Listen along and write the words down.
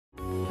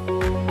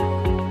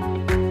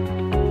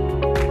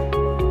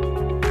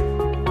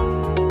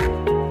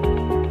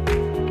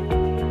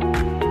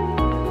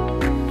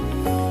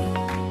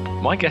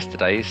My guest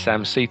today is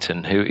Sam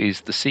Seaton, who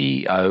is the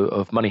CEO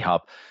of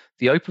Moneyhub,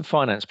 the open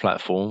finance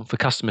platform for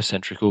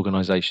customer-centric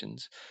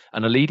organizations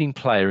and a leading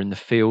player in the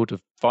field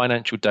of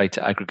financial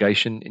data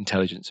aggregation,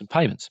 intelligence and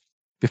payments.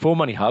 Before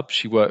Moneyhub,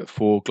 she worked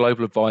for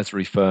global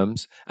advisory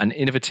firms and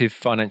innovative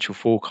financial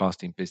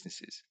forecasting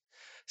businesses.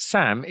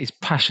 Sam is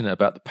passionate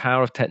about the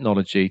power of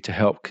technology to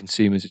help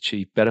consumers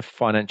achieve better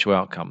financial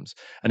outcomes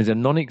and is a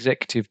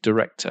non-executive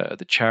director at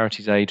the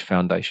Charities Aid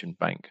Foundation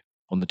Bank,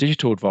 on the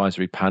digital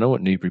advisory panel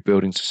at Newbury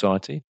Building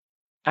Society,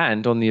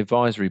 and on the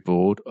advisory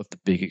board of the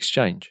Big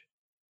Exchange.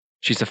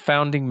 She's a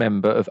founding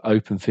member of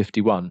Open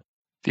 51,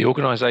 the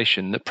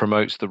organisation that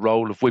promotes the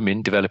role of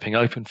women developing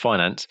open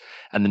finance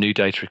and the new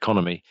data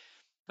economy,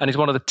 and is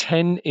one of the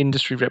 10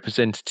 industry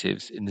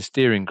representatives in the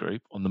steering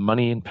group on the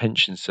Money and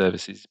Pension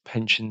Services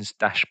Pensions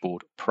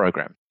Dashboard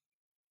Programme.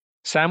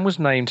 Sam was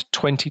named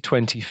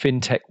 2020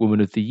 Fintech Woman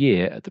of the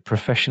Year at the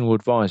Professional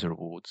Advisor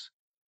Awards.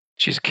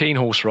 She's a keen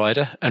horse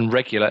rider and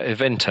regular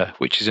eventer,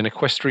 which is an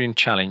equestrian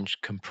challenge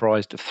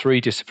comprised of 3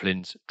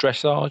 disciplines: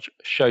 dressage,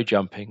 show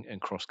jumping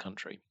and cross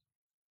country.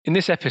 In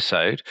this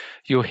episode,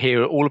 you'll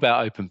hear all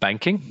about open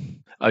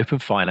banking, open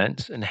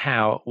finance, and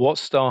how what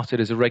started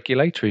as a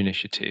regulatory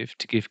initiative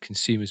to give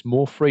consumers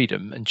more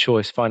freedom and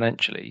choice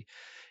financially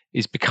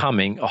is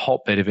becoming a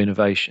hotbed of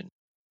innovation.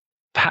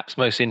 Perhaps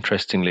most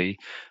interestingly,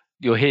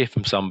 you'll hear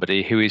from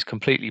somebody who is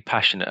completely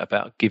passionate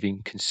about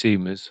giving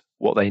consumers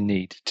what they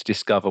need to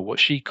discover what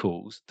she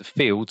calls the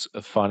fields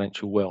of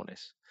financial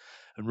wellness.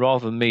 And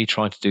rather than me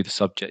trying to do the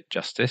subject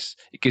justice,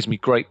 it gives me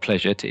great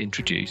pleasure to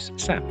introduce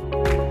Sam.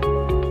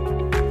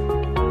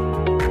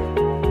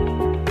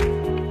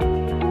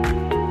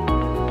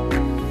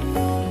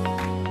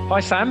 Hi,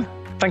 Sam.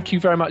 Thank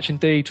you very much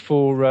indeed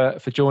for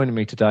joining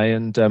me today,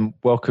 and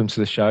welcome to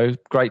the show.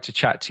 Great to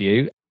chat to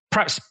you.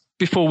 Perhaps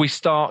before we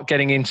start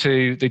getting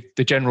into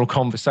the general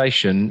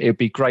conversation, it would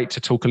be great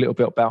to talk a little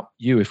bit about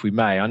you, if we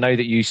may. I know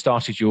that you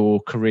started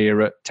your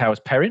career at Towers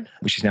Perrin,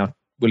 which is now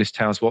Willis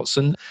Towers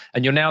Watson,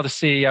 and you're now the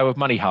CEO of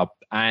Moneyhub.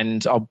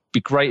 And I'd be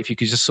great if you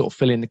could just sort of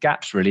fill in the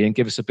gaps, really, and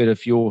give us a bit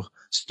of your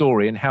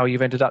story and how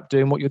you've ended up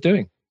doing what you're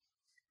doing.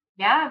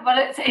 Yeah, well,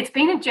 it's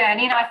been a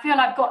journey, and I feel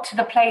I've got to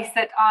the place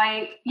that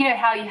how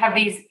you have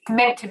these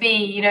meant to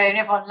be, and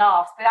everyone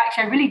laughs, but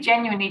actually I really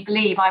genuinely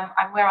believe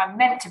I'm where I'm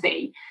meant to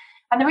be.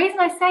 And the reason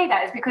I say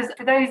that is because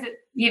for those of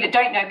you that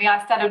don't know me,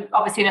 I studied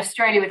obviously in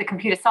Australia with a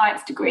computer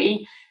science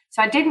degree.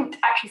 So I didn't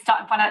actually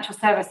start in financial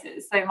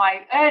services. So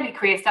my early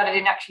career started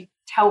in actually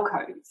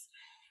telcos.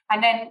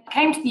 And then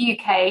came to the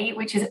UK,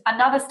 which is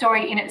another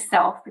story in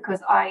itself,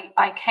 because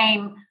I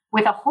came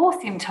with a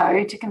horse in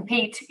tow to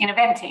compete in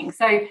eventing.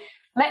 So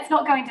let's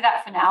not go into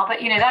that for now. But,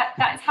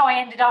 that's how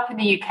I ended up in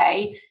the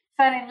UK,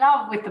 fell in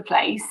love with the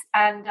place,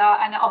 and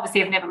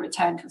obviously I've never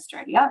returned to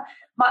Australia,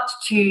 much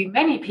to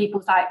many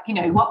people's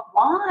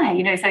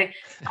why? So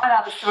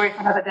another story for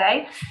another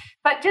day.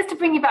 But just to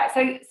bring you back,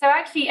 so I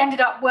actually ended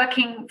up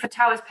working for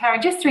Towers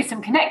Perrin just through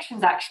some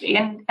connections actually,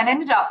 and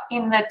ended up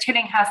in the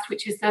Tillinghast,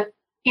 which is the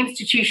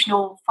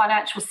institutional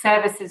financial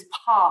services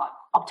part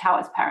of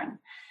Towers Perrin.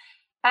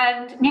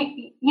 And,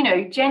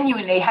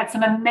 genuinely had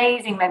some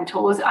amazing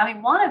mentors. I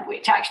mean, one of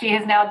which actually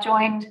has now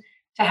joined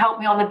to help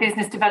me on the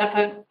business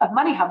development of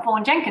Moneyhub,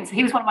 Vaughan Jenkins. So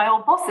he was one of my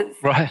old bosses.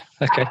 Right.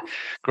 Okay.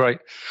 Great.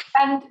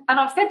 And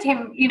I've said to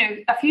him,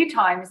 a few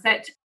times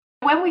that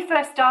when we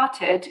first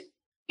started,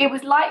 it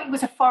was like it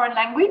was a foreign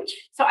language.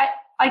 So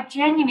I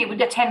genuinely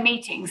would attend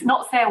meetings,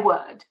 not say a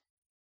word,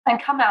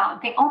 and come out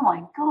and think, oh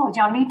my God,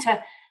 I need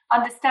to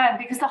understand,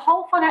 because the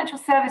whole financial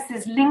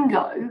services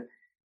lingo,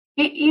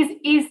 it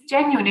is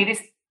genuinely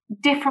this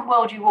different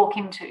world you walk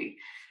into.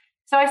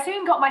 So I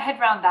soon got my head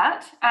around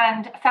that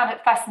and found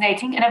it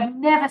fascinating, and I've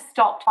never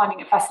stopped finding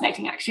it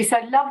fascinating, actually. So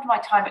I loved my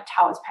time at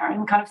Towers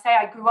Perrin, kind of say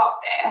I grew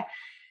up there.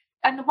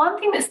 And the one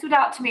thing that stood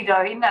out to me,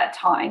 though, in that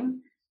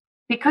time,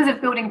 because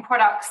of building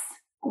products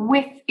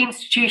with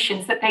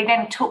institutions that they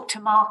then took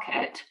to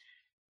market,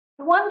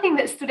 the one thing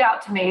that stood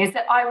out to me is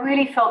that I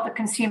really felt the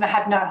consumer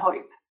had no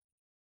hope.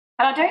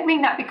 And I don't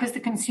mean that because the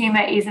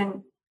consumer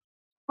isn't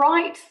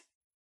bright,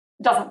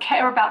 doesn't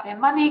care about their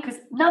money, because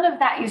none of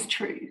that is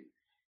true.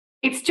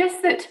 It's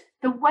just that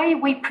the way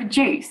we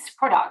produce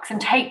products and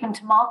take them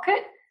to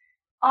market,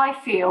 I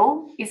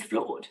feel, is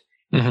flawed.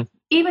 Mm-hmm.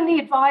 Even the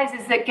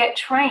advisors that get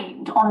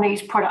trained on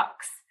these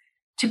products,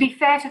 to be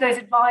fair to those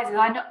advisors,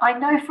 I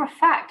know for a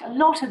fact a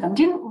lot of them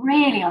didn't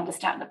really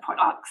understand the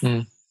products.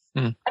 Mm-hmm.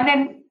 And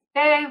then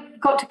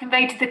they've got to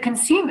convey to the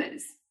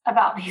consumers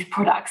about these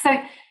products. So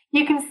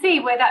you can see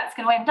where that's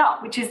going to end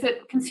up, which is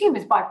that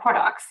consumers buy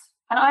products.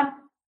 And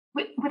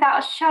without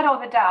a shadow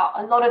of a doubt,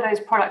 a lot of those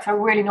products are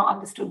really not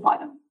understood by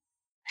them.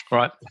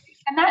 Right.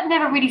 And that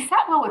never really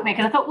sat well with me,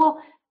 because I thought, well,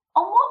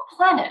 on what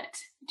planet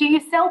do you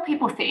sell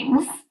people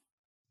things,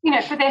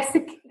 for their,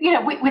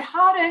 with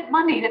hard-earned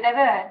money that they've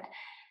earned,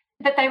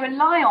 that they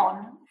rely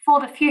on for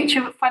the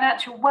future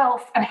financial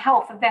wealth and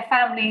health of their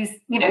families,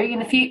 in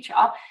the future,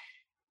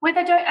 where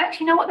they don't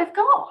actually know what they've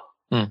got?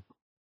 Mm.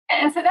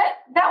 And so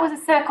that was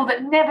a circle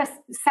that never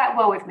sat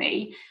well with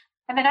me.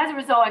 And then as a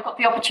result, I got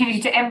the opportunity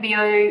to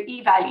MBO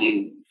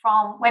eValue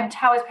from when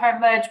Towers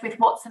Perrin merged with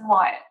Watson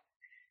Wyatt.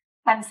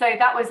 And so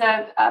that was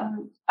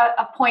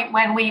a point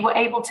when we were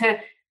able to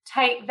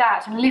take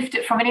that and lift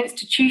it from an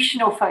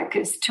institutional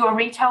focus to a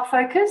retail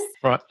focus.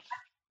 Right.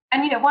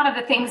 And, one of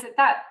the things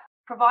that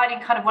providing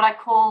kind of what I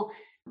call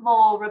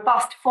more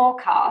robust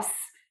forecasts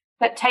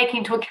that take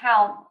into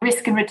account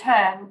risk and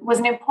return was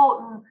an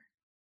important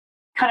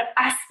kind of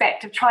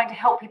aspect of trying to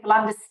help people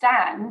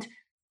understand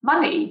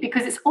money,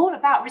 because it's all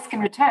about risk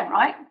and return,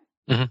 right?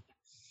 Mm-hmm.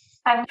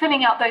 And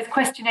filling out those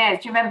questionnaires.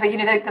 Do you remember,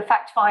 the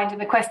fact find and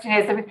the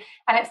questionnaires?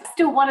 And it's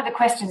still one of the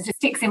questions that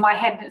sticks in my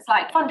head. And it's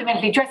like,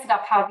 fundamentally, dress it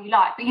up however you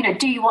like. But,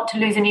 do you want to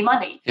lose any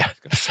money? Yeah, I was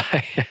going to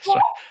say,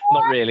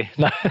 not really.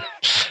 No.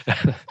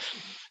 I'm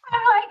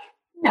like,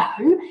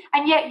 no.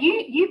 And yet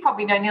you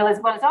probably know, Neil, as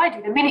well as I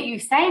do, the minute you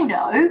say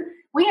no,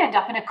 we end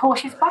up in a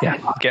cautious bucket.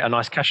 Yeah, get a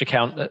nice cash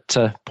account at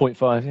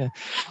 0.5, yeah.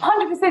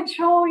 100%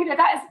 sure,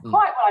 that is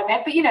quite what I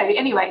meant. But,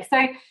 anyway,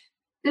 so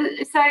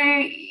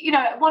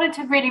I wanted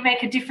to really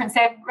make a difference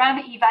there. Ran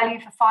the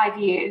eValue for 5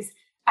 years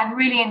and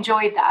really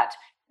enjoyed that.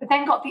 But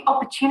then got the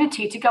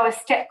opportunity to go a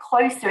step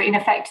closer, in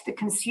effect, to the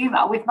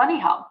consumer with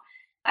Moneyhub.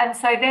 And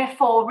so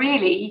therefore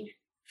really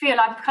feel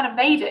I've kind of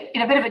made it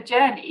in a bit of a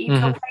journey to a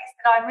place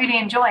that I'm really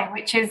enjoying,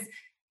 which is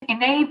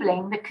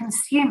enabling the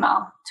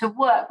consumer to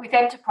work with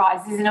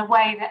enterprises in a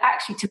way that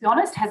actually, to be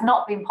honest, has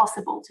not been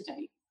possible to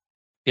do.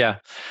 Yeah.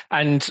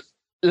 And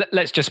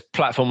let's just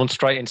platform on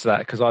straight into that,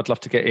 because I'd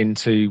love to get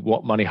into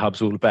what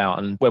Moneyhub's all about.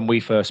 And when we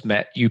first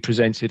met, you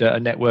presented at a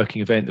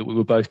networking event that we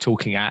were both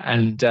talking at,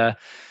 and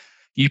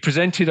you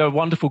presented a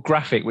wonderful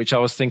graphic, which I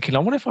was thinking, I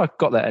wonder if I've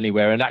got that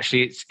anywhere. And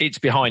actually, it's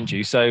behind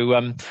you.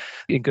 So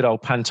in good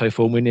old Panto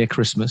form, we're near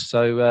Christmas.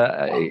 So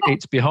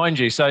it's behind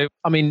you. So,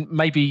 I mean,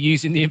 maybe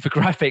using the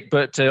infographic,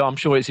 but I'm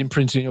sure it's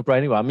imprinted in your brain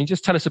anyway. I mean,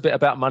 just tell us a bit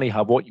about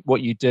Moneyhub,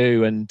 what you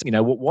do, and,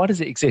 why does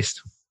it exist?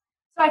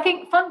 So I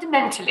think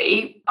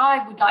fundamentally,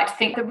 I would like to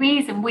think the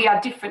reason we are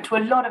different to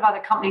a lot of other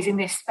companies in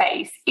this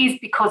space is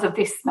because of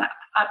this map.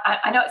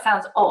 I know it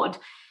sounds odd,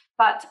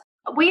 but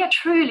we are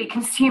truly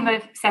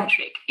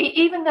consumer-centric,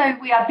 even though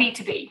we are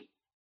B2B.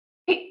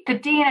 The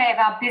DNA of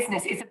our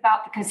business is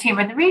about the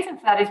consumer. And the reason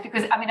for that is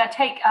because, I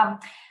take,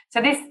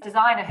 so this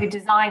designer who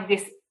designed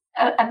this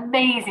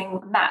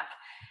amazing map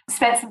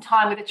spent some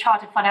time with a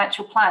chartered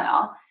financial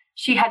planner.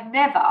 She had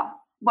never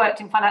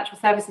worked in financial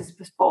services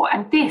before,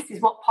 and this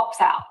is what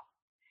pops out.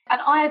 And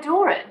I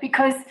adore it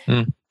because,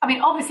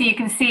 obviously you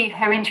can see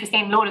her interest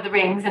in Lord of the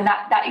Rings, and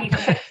that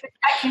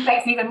actually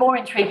makes it even more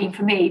intriguing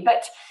for me.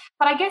 But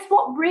I guess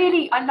what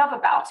really I love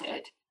about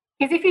it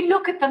is if you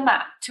look at the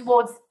map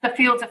towards the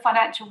fields of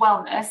financial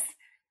wellness,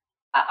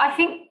 I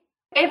think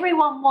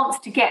everyone wants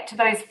to get to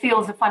those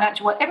fields of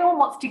financial wellness. Everyone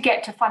wants to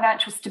get to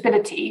financial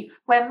stability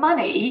where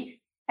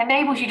money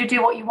enables you to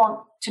do what you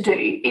want to do.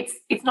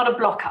 It's not a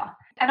blocker.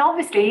 And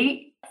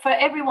obviously, for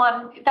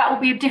everyone, that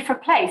will be a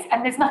different place.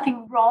 And there's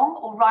nothing wrong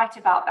or right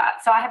about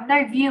that. So I have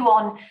no view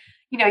on,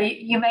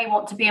 you may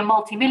want to be a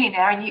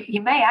multimillionaire, and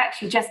you may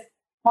actually just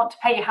want to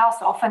pay your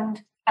house off and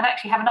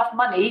actually have enough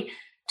money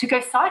to go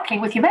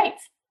cycling with your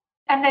mates.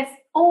 And there's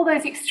all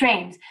those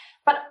extremes.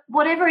 But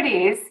whatever it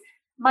is,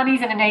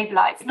 money's an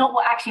enabler. It's not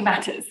what actually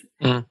matters.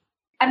 And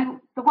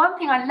the one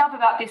thing I love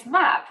about this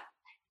map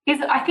is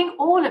that I think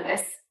all of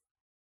us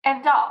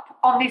end up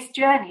on this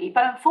journey.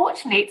 But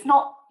unfortunately, it's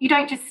not, you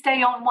don't just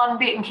stay on one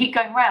bit and keep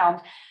going round.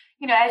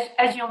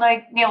 As you'll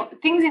know, Neil,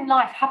 things in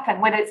life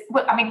happen, whether it's,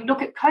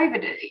 look at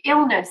COVID,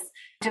 illness,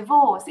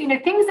 divorce,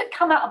 things that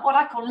come out of what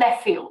I call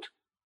left field.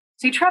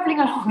 So you're traveling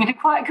along in a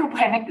quite good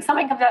way, and then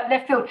something comes out of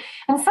left field,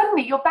 and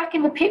suddenly you're back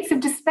in the pits of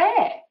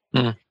despair.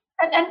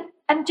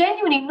 And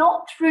genuinely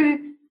not through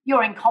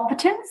your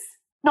incompetence,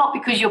 not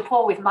because you're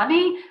poor with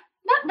money,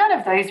 none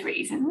of those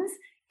reasons.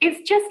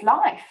 It's just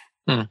life.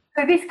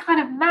 So this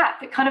kind of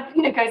map that kind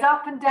of, goes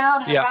up and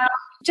down and around,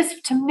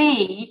 just to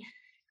me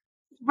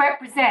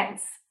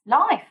represents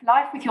life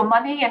with your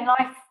money and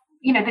life,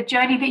 the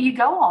journey that you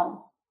go on.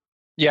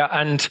 Yeah,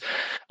 and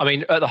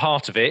at the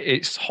heart of it,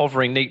 it's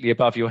hovering neatly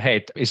above your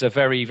head. It's a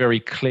very, very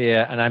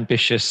clear and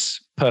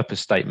ambitious purpose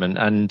statement.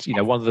 And,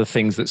 one of the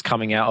things that's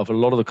coming out of a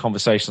lot of the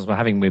conversations we're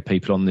having with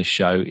people on this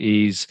show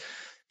is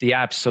the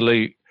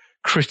absolute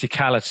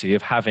criticality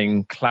of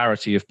having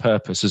clarity of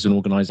purpose as an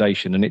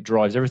organization, and it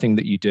drives everything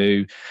that you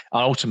do.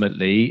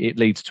 Ultimately, it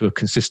leads to a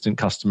consistent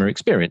customer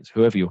experience,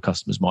 whoever your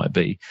customers might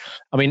be.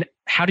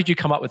 How did you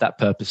come up with that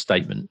purpose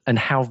statement, and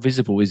how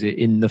visible is it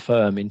in the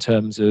firm in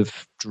terms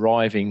of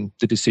driving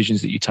the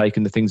decisions that you take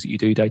and the things that you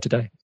do day to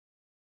day?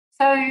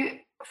 So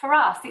for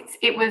us,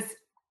 it was,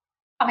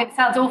 it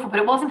sounds awful, but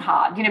it wasn't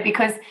hard,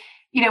 because,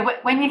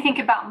 when you think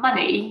about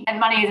money, and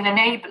money is an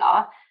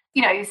enabler,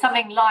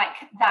 something like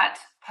that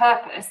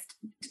purpose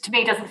to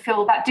me doesn't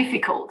feel that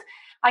difficult.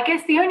 I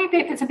guess the only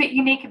bit that's a bit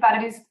unique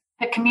about it is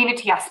the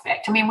community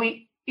aspect.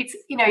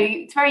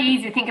 It's very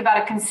easy to think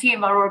about a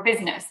consumer or a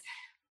business,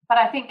 but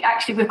I think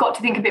actually we've got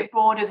to think a bit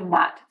broader than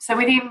that. So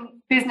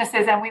within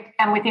businesses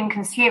and within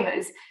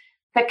consumers,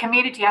 the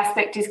community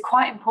aspect is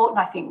quite important,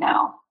 I think,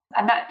 now.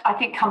 And that, I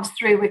think, comes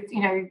through with,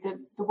 the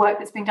work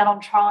that's been done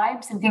on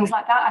tribes and things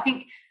like that. I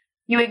think,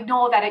 you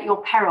ignore that at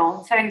your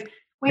peril. So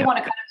we want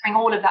to kind of bring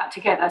all of that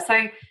together. So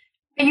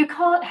you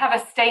can't have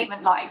a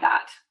statement like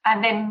that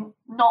and then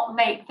not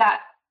make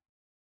that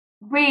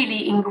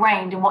really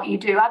ingrained in what you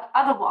do.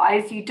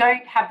 Otherwise, you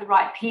don't have the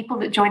right people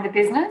that join the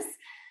business.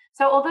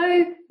 So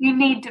although you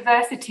need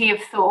diversity of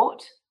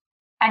thought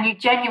and you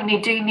genuinely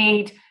do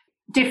need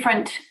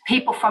different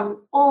people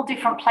from all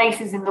different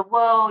places in the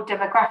world,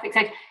 demographics,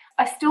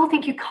 I still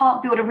think you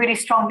can't build a really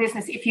strong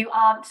business if you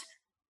aren't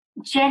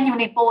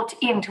genuinely bought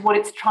into what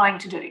it's trying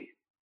to do.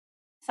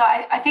 So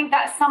I think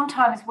that's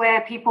sometimes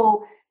where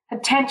people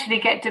potentially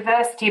get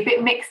diversity a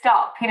bit mixed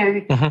up,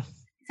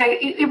 So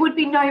it would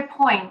be no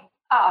point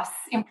us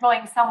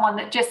employing someone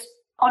that just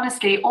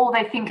honestly all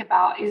they think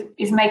about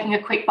is making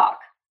a quick buck.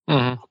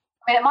 I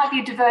mean, it might be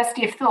a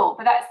diversity of thought,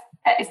 but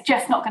it's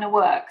just not going to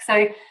work.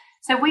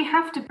 So we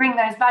have to bring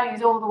those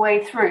values all the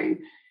way through.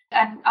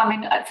 And I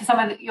mean, for some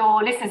of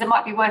your listeners, it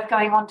might be worth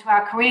going onto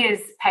our careers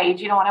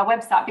page, on our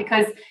website,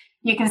 because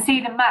you can see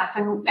the map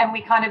and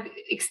we kind of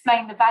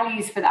explain the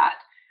values for that,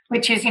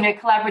 which is,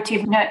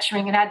 collaborative,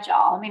 nurturing, and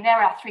agile. I mean,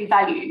 they're our 3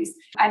 values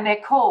and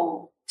they're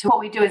core to what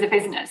we do as a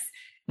business.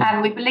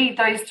 And we believe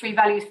those 3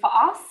 values for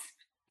us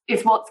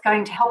is what's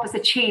going to help us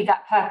achieve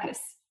that purpose.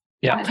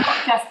 Yeah, and it's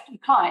not just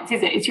clients,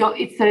 is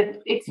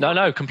it?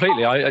 No,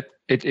 completely.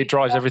 It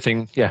drives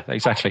everything. Yeah,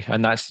 exactly.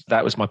 And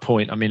that was my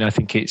point. I mean, I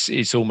think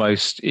it's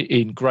almost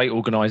in great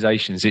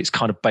organisations, it's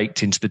kind of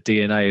baked into the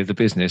DNA of the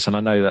business. And I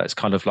know that's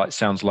kind of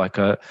sounds like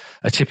a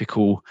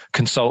typical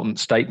consultant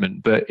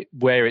statement, but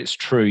where it's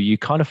true, you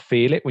kind of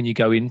feel it when you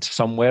go into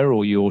somewhere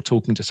or you're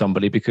talking to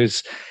somebody,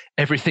 because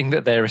everything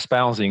that they're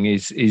espousing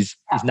is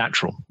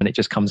natural and it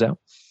just comes out.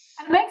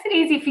 And it makes it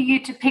easy for you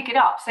to pick it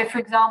up. So, for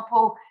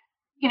example,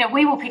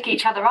 we will pick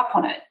each other up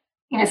on it.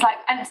 It's like,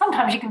 and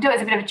sometimes you can do it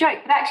as a bit of a joke,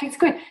 but actually it's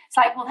good. It's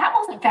like, well, that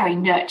wasn't very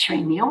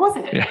nurturing, Neil,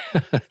 wasn't it?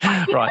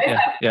 Yeah. Right.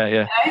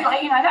 Yeah.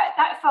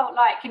 That felt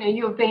like,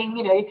 you were being,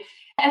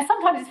 and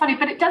sometimes it's funny,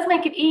 but it does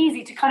make it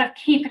easy to kind of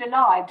keep it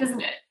alive,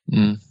 doesn't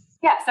it?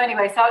 Yeah. So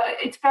anyway, so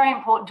it's very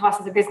important to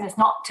us as a business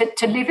not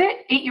to live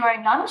it, eat your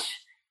own lunch.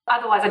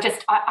 Otherwise,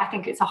 I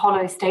think it's a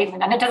hollow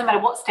statement, and it doesn't matter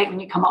what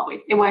statement you come up with,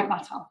 it won't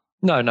matter.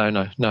 No,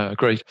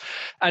 agreed.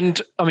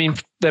 And I mean,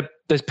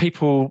 there's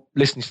people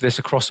listening to this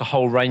across a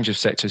whole range of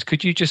sectors.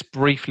 Could you just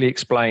briefly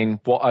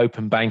explain what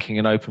open banking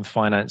and open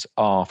finance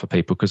are for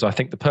people? Because I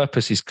think the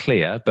purpose is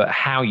clear, but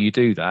how you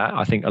do that,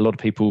 I think a lot of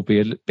people will be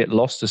a bit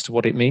lost as to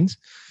what it means.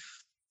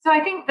 So I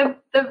think the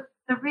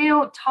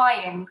real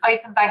tie-in,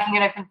 open banking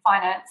and open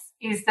finance,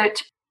 is that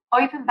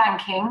open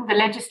banking, the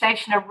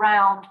legislation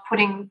around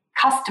putting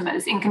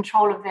customers in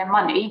control of their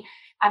money,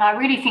 and I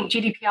really think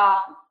GDPR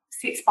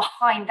sits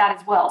behind that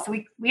as well. So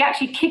we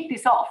actually kick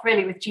this off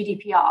really with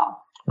GDPR.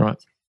 Right.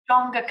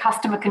 Stronger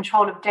customer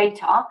control of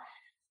data.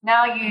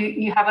 Now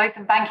you have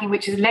open banking,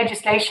 which is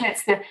legislation.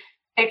 It's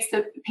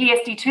the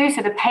PSD2,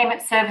 so the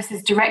Payment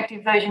Services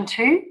Directive version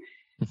 2.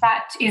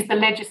 That is the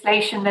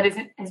legislation that is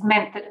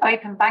meant that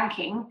open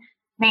banking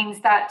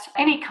means that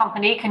any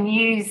company can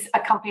use a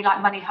company like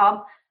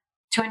Moneyhub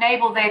to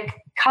enable their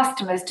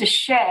customers to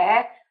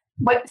share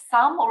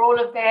some or all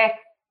of their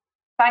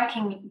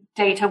banking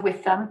data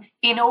with them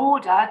in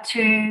order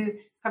to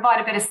provide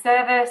a better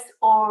service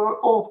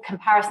or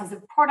comparisons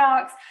of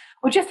products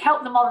or just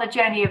help them on the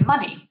journey of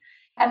money.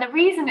 And the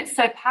reason it's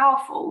so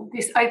powerful,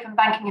 this open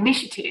banking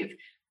initiative,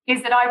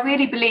 is that I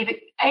really believe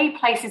it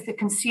places the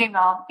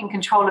consumer in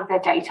control of their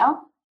data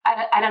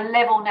at a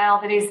level now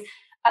that is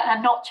a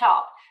notch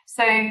up.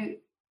 So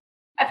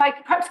if I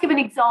could perhaps give an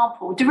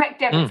example, direct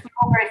debits we're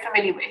all very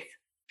familiar with.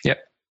 Yep.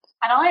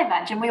 And I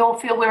imagine we all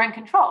feel we're in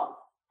control.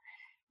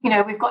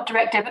 We've got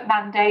direct debit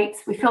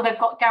mandates. We feel they've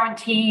got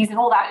guarantees and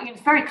all that.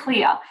 It's very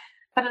clear.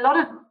 But a lot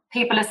of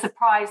people are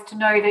surprised to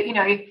know that,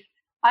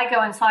 I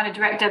go and sign a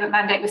direct debit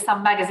mandate with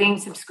some magazine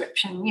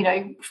subscription,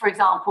 for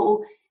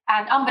example,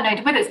 and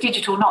unbeknown, whether it's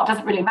digital or not,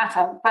 doesn't really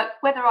matter. But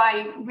whether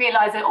I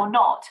realise it or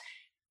not,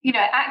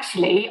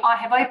 actually, I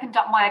have opened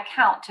up my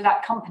account to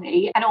that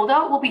company. And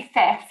although it will be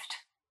theft,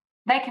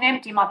 they can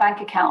empty my bank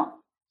account.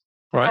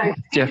 Right.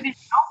 So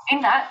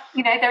in that,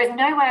 there is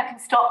no way I can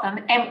stop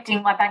them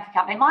emptying my bank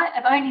account. They might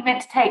have only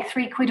meant to take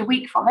 £3 a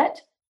week from it,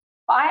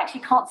 but I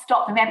actually can't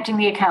stop them emptying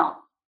the account.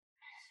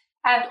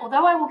 And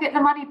although I will get the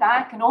money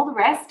back and all the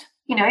rest,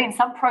 in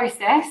some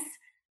process,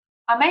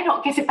 I may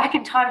not get it back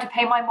in time to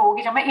pay my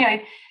mortgage. And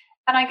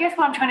I guess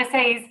what I'm trying to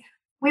say is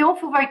we all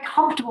feel very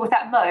comfortable with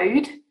that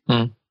mode.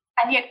 And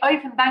yet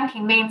open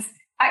banking means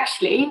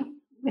actually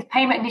with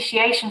payment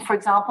initiation, for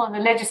example, and the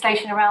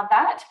legislation around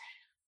that,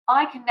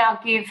 I can now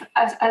give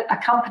a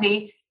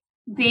company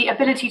the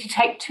ability to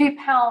take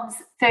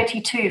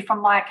 £2.32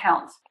 from my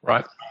account.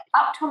 Right.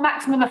 Up to a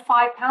maximum of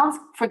 £5,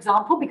 for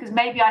example, because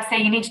maybe I say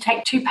you need to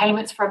take 2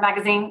 payments for a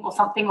magazine or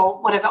something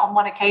or whatever on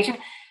one occasion.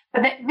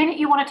 But the minute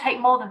you want to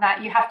take more than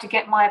that, you have to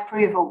get my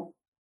approval.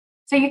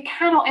 So you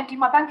cannot empty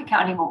my bank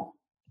account anymore.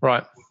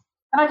 Right.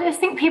 And I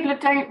just think people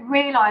don't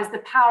realise the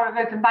power of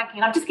open banking.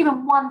 And I've just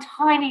given one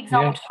tiny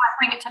example to try and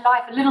bring it to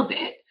life a little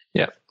bit.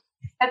 Yeah.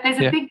 There's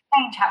a big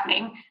change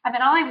happening. And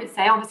then I would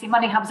say, obviously,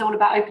 Moneyhub's all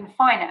about open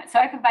finance. So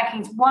open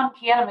banking is one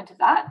key element of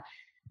that.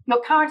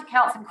 Your current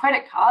accounts and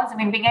credit cards,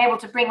 being able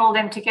to bring all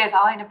them together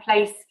in a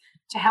place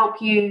to help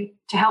the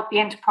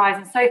enterprise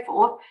and so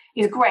forth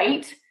is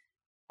great.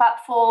 But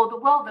for the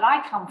world that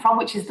I come from,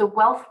 which is the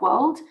wealth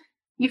world,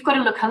 you've got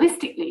to look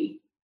holistically.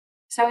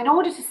 So in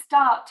order to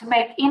start to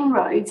make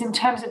inroads in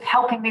terms of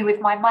helping me with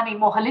my money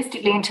more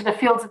holistically into the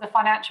fields of the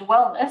financial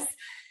wellness,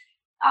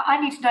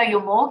 I need to know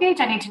your mortgage.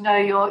 I need to know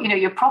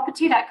your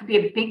property. That could be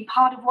a big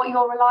part of what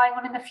you're relying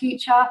on in the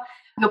future.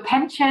 Your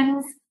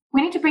pensions.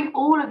 We need to bring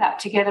all of that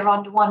together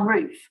under one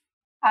roof.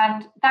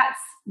 And that's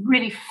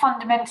really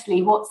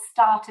fundamentally what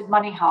started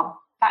Moneyhub,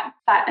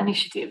 that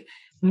initiative.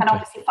 Okay. And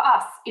obviously for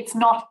us, it's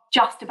not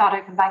just about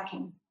open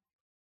banking.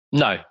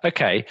 No.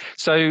 Okay.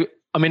 So,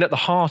 at the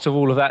heart of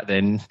all of that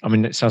then,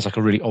 it sounds like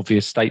a really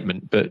obvious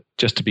statement, but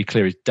just to be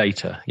clear, is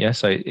data. Yeah.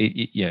 So,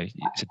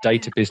 it's a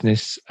data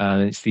business.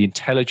 It's the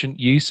intelligent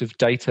use of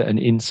data and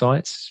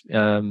insights,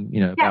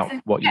 about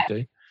what you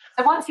do.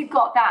 So once you've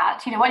got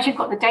that, once you've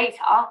got the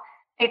data,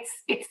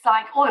 it's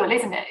like oil,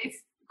 isn't it? It's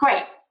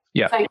great.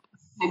 Yeah. So,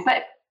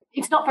 but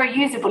it's not very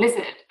usable, is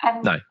it?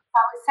 And no. I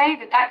would say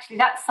that actually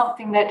that's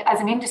something that as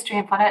an industry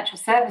in financial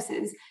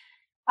services,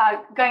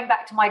 going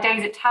back to my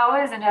days at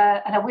Towers and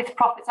a with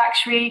profits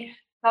actuary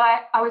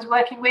that I was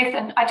working with,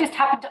 and I just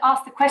happened to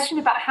ask the question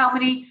about how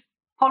many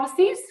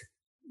policies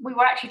we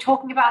were actually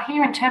talking about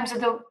here in terms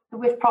of the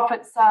with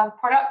profits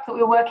product that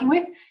we were working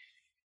with,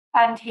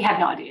 and he had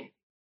no idea.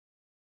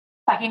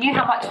 Like he knew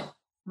how much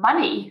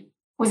money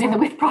was in the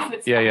with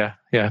profits. Yeah,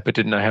 but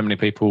didn't know how many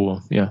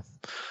people. No.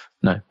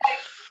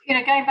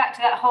 So, going back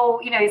to that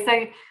whole,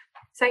 so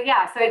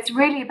it's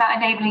really about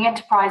enabling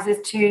enterprises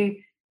to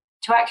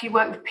actually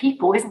work with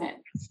people, isn't it?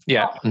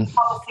 Yeah. Not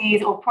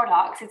policies or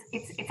products.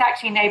 It's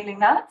actually enabling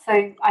that.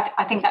 So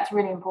I think that's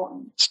really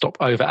important. Stop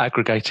over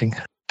aggregating.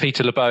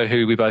 Peter LeBeau,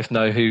 who we both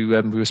know, who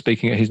we were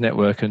speaking at his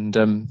network, and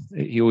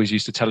he always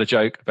used to tell a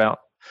joke about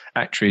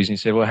actuaries, and he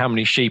said, well, how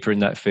many sheep are in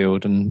that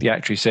field? And the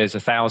actuary says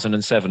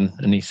 1,007.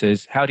 And he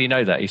says, how do you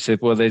know that? He said,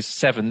 well, there's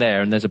 7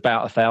 there and there's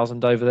about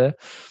 1,000 over there.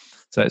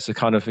 So it's a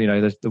kind of,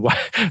 the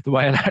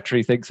way an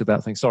actuary thinks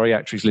about things. Sorry,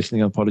 actuaries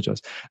listening, I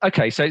apologise.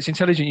 Okay, so it's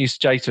intelligent use of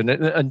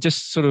data, and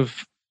just sort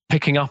of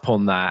picking up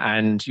on that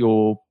and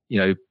your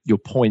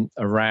point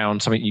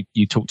around something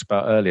you talked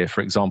about earlier, for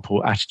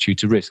example, attitude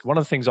to risk. One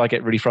of the things I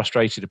get really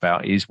frustrated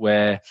about is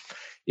where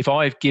if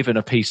I've given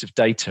a piece of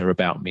data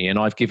about me and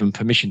I've given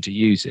permission to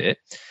use it,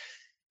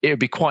 it would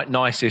be quite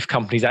nice if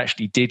companies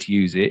actually did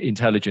use it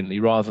intelligently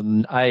rather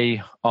than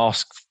A,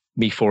 ask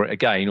me for it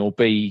again, or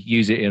B,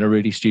 use it in a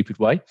really stupid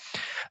way.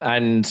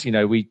 And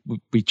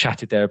we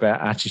chatted there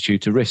about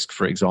attitude to risk,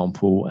 for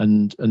example,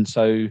 and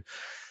so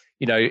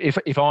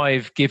if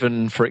I've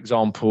given, for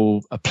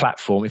example, a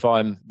platform, if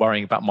I'm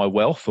worrying about my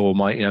wealth or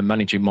my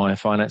managing my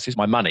finances,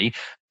 my money,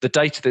 the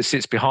data that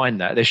sits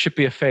behind that, there should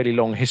be a fairly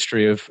long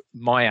history of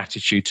my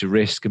attitude to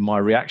risk and my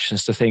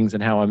reactions to things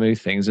and how I move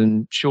things.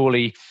 And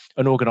surely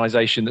an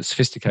organization that's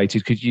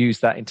sophisticated could use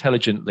that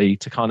intelligently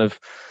to kind of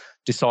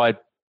decide,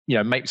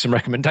 make some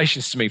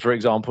recommendations to me, for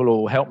example,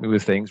 or help me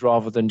with things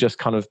rather than just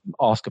kind of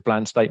ask a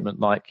bland statement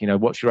like,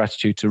 what's your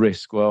attitude to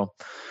risk? Well,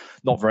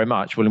 not very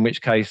much. Well, in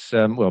which case,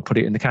 put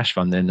it in the cash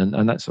fund then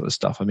and that sort of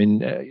stuff.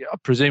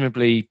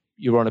 Presumably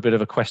you're on a bit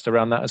of a quest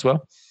around that as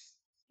well.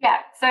 Yeah,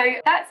 so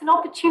that's an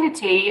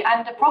opportunity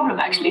and a problem,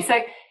 actually. So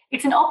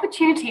it's an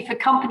opportunity for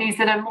companies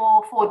that are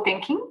more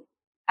forward-thinking.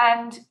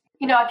 And,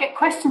 I get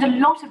questioned a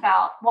lot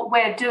about what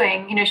we're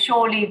doing.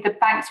 Surely the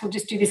banks will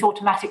just do this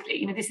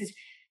automatically.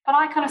 But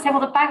I kind of say,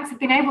 well, the banks have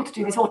been able to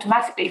do this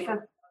automatically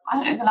for,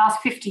 the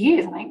last 50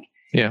 years, I think.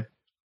 Yeah.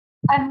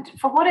 And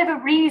for whatever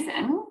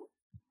reason,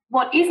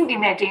 what isn't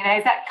in their DNA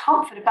is that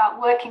comfort about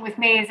working with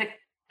me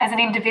as an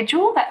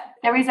individual, that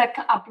there is a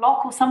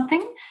block or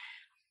something.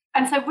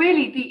 And so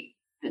really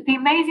the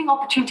amazing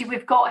opportunity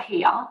we've got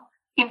here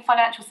in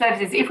financial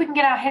services, if we can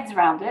get our heads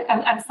around it,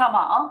 and some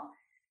are,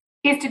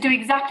 is to do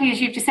exactly as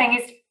you've just saying,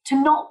 is to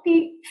not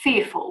be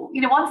fearful.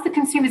 Once the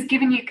consumer's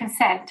given you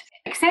consent,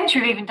 Accenture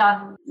have even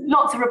done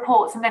lots of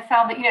reports and they've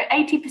found that,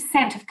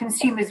 80% of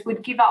consumers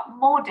would give up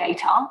more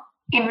data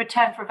in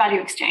return for a value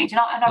exchange. And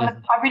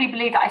I really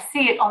believe that. I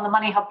see it on the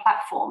Moneyhub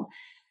platform.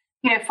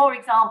 For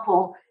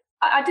example,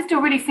 I just do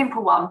a really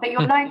simple one, but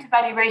your loan to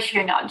value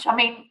ratio nudge.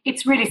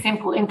 It's really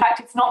simple. In fact,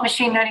 it's not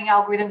machine learning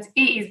algorithms.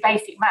 It is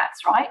basic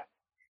maths, right?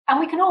 And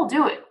we can all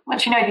do it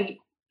once you know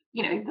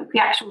the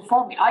actual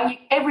formula.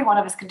 Every one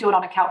of us can do it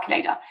on a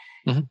calculator.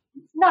 Mm-hmm.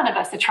 None of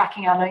us are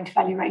tracking our loan to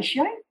value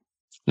ratio.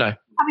 No.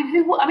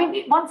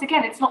 Once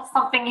again, it's not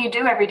something you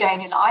do every day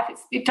in your life.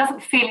 It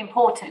doesn't feel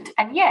important.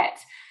 And yet,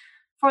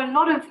 for a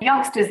lot of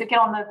youngsters that get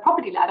on the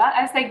property ladder,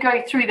 as they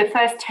go through the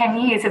first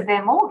 10 years of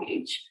their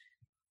mortgage,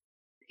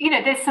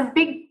 there's some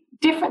big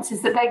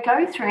differences that they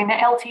go through in their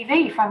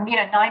LTV from,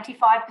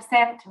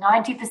 95% to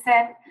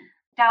 90%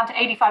 down to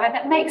 85%. And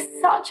that makes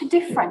such a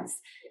difference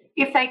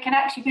if they can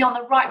actually be on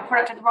the right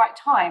product at the right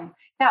time.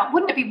 Now,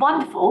 wouldn't it be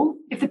wonderful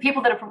if the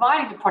people that are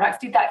providing the products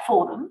did that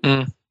for them?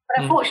 But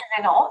unfortunately,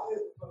 they're not.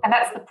 And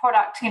that's the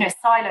product,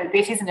 silo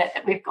bit, isn't it,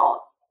 that we've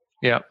got?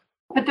 Yeah.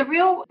 But the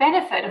real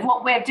benefit of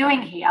what we're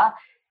doing here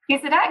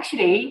is that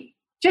actually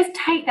just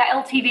take that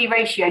LTV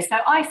ratio. So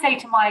I say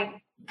to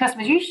my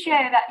customers, you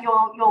share that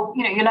your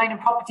loan and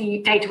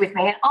property data with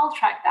me, and I'll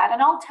track that,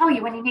 and I'll tell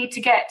you when you need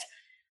to get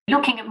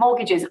looking at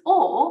mortgages,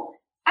 or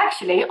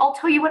actually I'll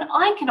tell you when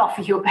I can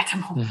offer you a better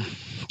mortgage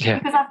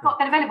because I've got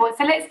that available.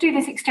 So let's do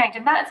this exchange,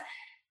 and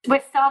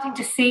we're starting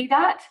to see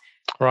that.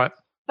 Right.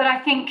 But I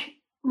think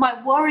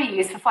my worry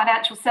is for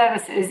financial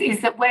services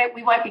is that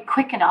we won't be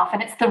quick enough,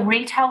 and it's the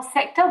retail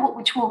sector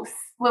which will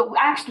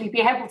actually be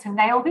able to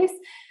nail this.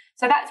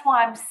 So that's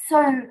why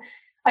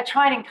I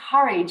try and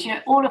encourage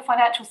all of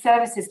financial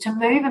services to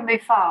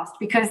move fast,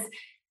 because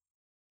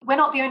we're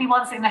not the only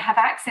ones that are going to have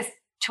access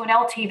to an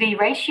LTV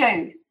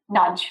ratio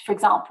nudge, for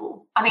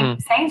example. I mean,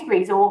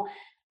 Sainsbury's or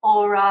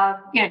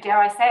dare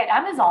I say it,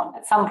 Amazon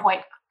at some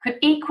point could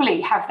equally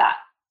have that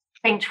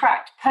being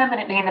tracked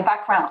permanently in the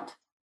background.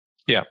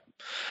 Yeah.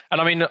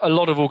 And I mean, a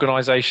lot of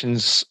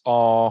organizations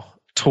are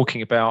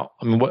talking about,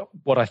 I mean,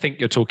 what I think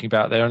you're talking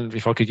about there, and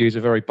if I could use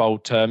a very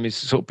bold term, is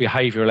sort of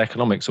behavioral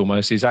economics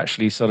almost, is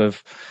actually sort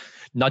of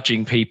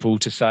nudging people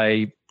to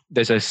say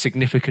there's a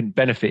significant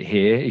benefit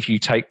here if you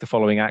take the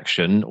following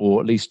action, or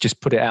at least just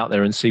put it out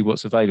there and see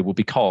what's available,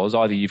 because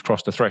either you've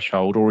crossed a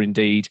threshold, or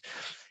indeed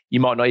you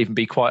might not even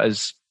be quite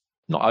as,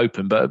 not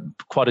open, but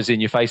quite as in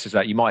your face as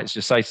that. You might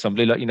just say to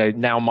somebody, like,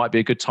 now might be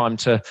a good time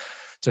to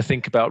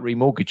think about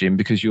remortgaging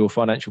because your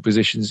financial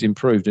position's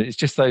improved. And it's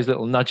just those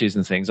little nudges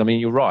and things. I mean,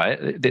 you're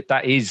right.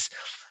 That is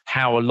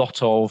how a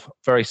lot of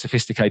very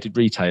sophisticated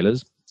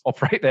retailers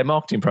operate their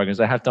marketing programs.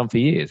 They have done for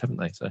years, haven't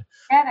they? So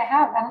yeah, they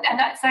have.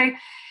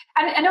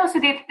 And also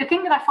the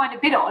thing that I find a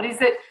bit odd is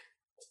that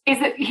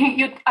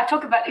I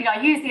talk about,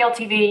 I use the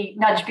LTV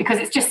nudge because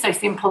it's just so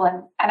simple,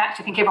 and I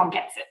actually think everyone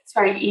gets it. It's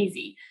very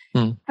easy.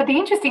 But the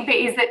interesting bit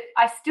is that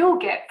I still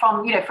get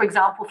from, for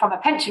example, from a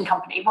pension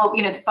company, well,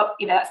 but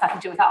that's nothing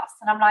to do with us.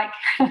 And I'm like,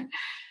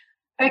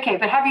 okay,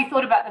 but have you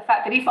thought about the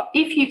fact that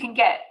if you can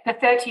get the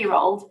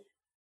 30-year-old,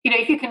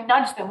 if you can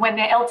nudge them when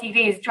their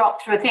LTV is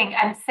dropped through a thing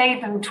and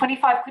save them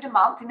 25 quid a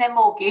month in their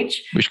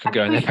mortgage, which could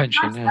go in their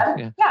pension. You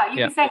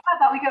can say, how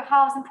about we go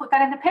halves and put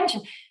that in the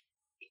pension?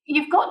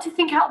 You've got to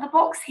think out of the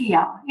box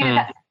here.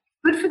 That's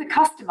good for the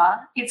customer.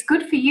 It's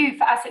good for you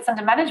for assets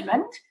under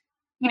management.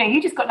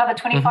 You just got another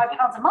 £25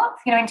 a month,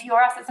 into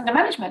your assets under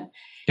management.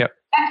 Yep.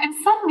 And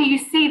suddenly you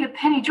see the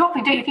penny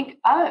dropping. Don't you think,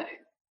 oh?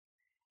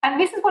 And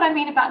this is what I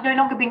mean about no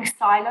longer being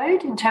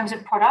siloed in terms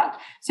of product.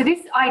 So this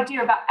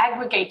idea about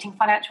aggregating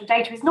financial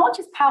data is not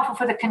just powerful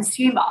for the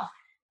consumer,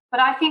 but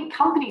I think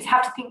companies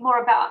have to think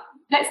more about,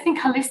 let's think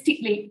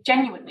holistically,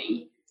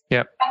 genuinely.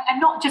 Yep.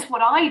 And not just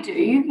what I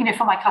do,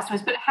 for my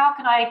customers, but how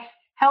can I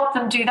help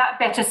them do that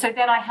better, so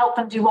then I help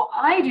them do what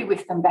I do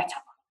with them better.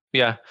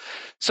 Yeah.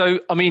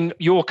 So, I mean,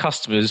 your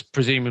customers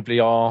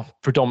presumably are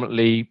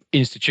predominantly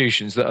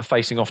institutions that are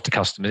facing off to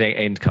customers,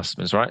 end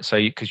customers, right? So,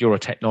 because you're a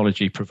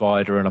technology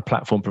provider and a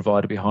platform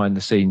provider behind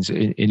the scenes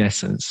in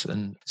essence.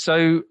 And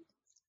so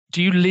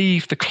do you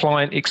leave the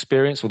client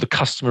experience or the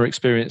customer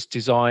experience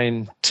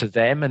design to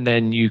them, and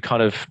then you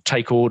kind of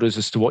take orders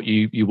as to what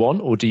you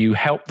want, or do you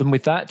help them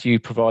with that? Do you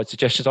provide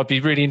suggestions? I'd be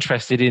really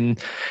interested in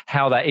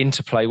how that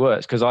interplay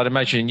works, because I'd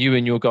imagine you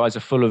and your guys are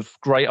full of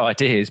great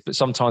ideas, but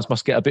sometimes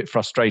must get a bit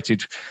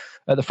frustrated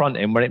at the front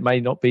end when it may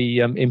not be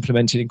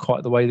implemented in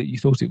quite the way that you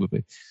thought it would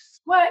be.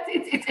 Well,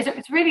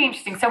 it's really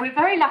interesting. So we're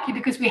very lucky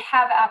because we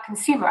have our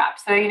consumer app.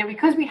 So,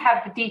 because we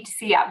have the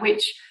D2C app,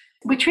 which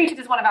we treated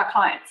as one of our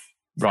clients.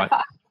 So right.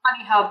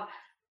 Moneyhub,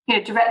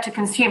 direct to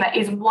consumer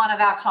is one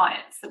of our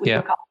clients that we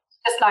look up,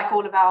 just like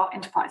all of our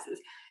enterprises.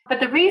 But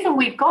the reason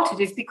we've got it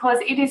is because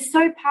it is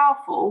so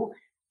powerful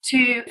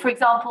to, for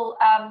example,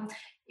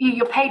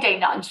 your payday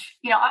nudge.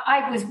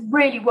 I was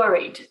really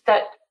worried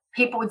that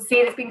people would see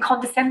it as being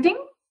condescending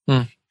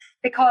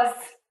because,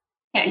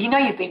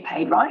 you've been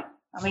paid, right?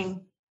 I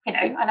mean,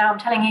 and now I'm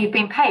telling you you've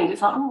been paid.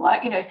 It's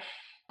like,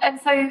 And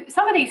so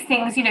some of these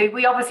things,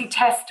 we obviously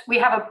test, we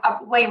have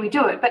a way we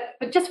do it,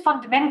 but just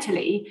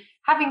fundamentally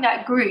having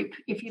that group,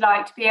 if you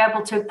like, to be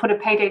able to put a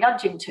payday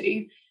nudge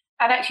into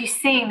and actually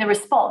seeing the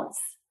response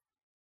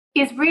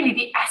is really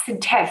the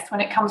acid test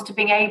when it comes to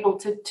being able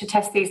to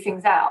test these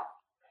things out.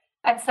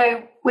 And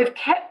so we've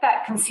kept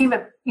that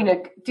consumer,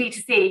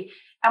 D2C,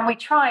 and we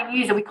try and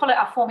use it. We call it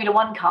our Formula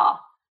One car.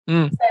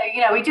 So,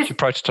 we just... It's a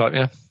prototype,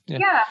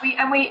 yeah.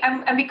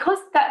 And because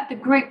that the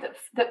group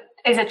that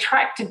is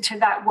attracted to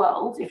that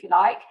world, if you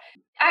like,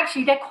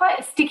 actually they're quite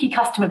a sticky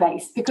customer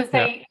base because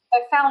they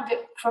found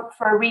it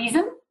for a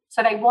reason.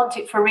 So they want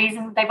it for a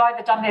reason. They've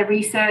either done their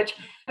research,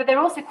 but they're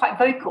also quite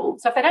vocal.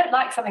 So if they don't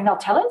like something, they'll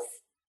tell us,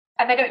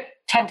 and they don't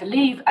tend to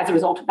leave as a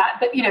result of that.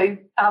 But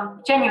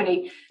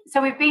genuinely,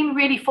 so we've been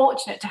really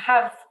fortunate to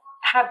have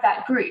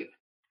that group.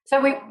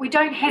 So we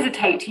don't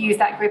hesitate to use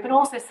that group, and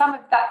also some of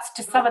that's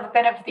to some of the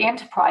benefit of the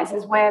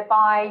enterprises,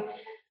 whereby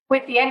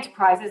with the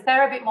enterprises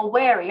they're a bit more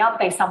wary, aren't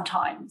they?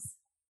 Sometimes,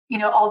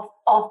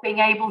 of being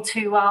able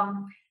to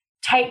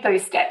take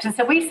those steps. And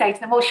so we say to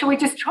them, well, should we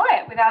just try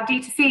it with our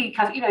D2C?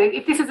 Because,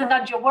 if this is a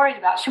nudge you're worried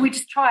about, should we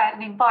just try it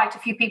and invite a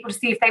few people to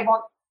see if they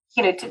want,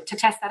 to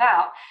test that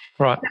out?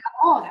 Right. Like,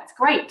 oh, that's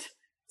great.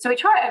 So we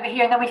try it over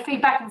here and then we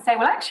feed back and say,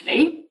 well,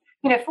 actually,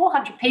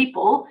 400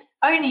 people,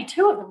 only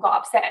 2 of them got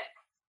upset.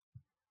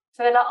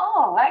 So they're like,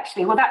 oh,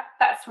 actually, well,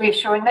 that's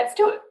reassuring. Let's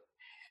do it.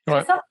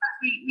 Right. So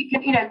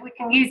sometimes we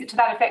can use it to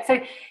that effect. So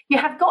you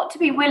have got to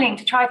be willing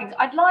to try things.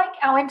 I'd like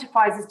our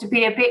enterprises to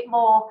be a bit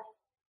more,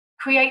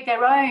 create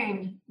their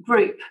own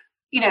group,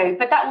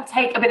 but that will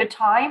take a bit of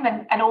time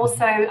and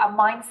also a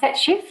mindset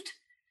shift.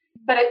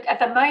 But at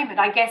the moment,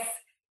 I guess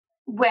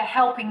we're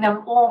helping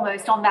them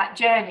almost on that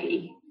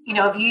journey,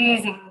 of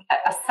using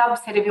a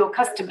subset of your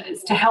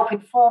customers to help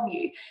inform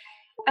you.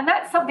 And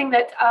that's something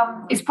that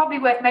is probably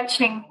worth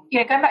mentioning,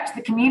 going back to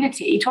the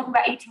community, talking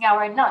about eating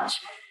our own lunch.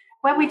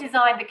 When we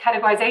designed the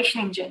categorization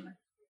engine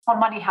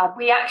on Moneyhub,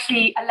 we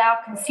actually allow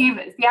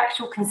consumers, the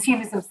actual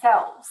consumers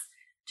themselves,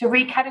 to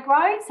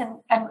recategorize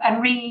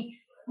and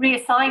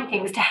reassign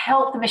things to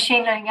help the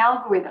machine learning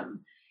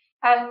algorithm.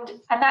 And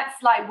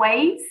that's like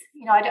Waze.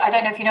 I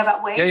don't know if you know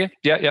about Waze.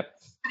 Yeah.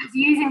 It's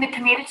using the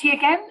community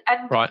again.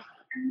 And, right.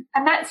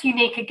 And that's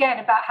unique again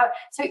about how...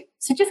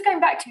 So just going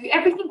back to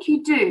everything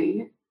you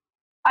do,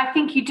 I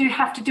think you do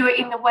have to do it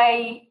in the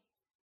way,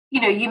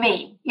 you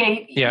mean.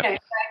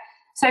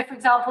 So, for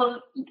example,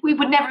 it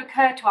would never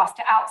occur to us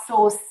to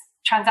outsource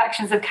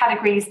transactions of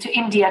categories to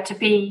India to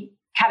be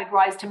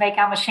categorized to make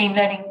our machine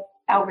learning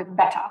algorithm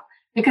better,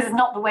 because it's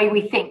not the way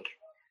we think.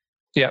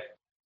 Yeah.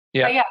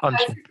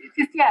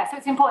 So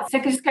it's important. So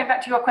just going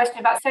back to your question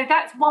about, so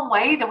that's one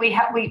way that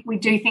we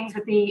do things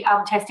with the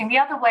testing. The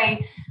other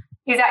way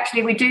is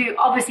actually we do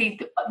obviously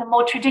the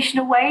more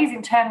traditional ways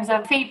in terms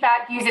of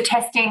feedback, user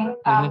testing,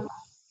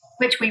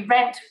 which we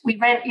rent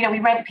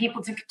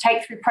people to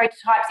take through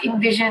prototypes,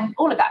 InVision,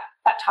 all of that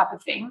type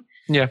of thing.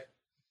 Yeah.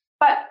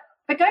 But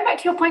going back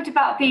to your point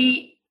about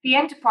the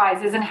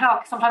enterprises and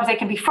how sometimes they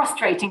can be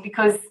frustrating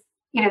because,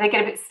 they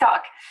get a bit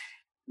stuck.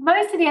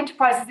 Most of the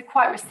enterprises are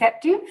quite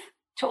receptive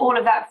to all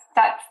of that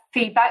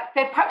feedback.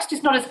 They're perhaps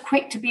just not as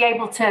quick to be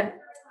able to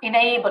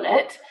enable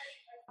it.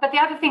 But the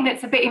other thing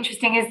that's a bit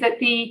interesting is that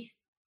the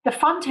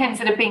front ends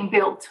that are being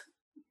built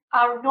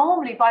are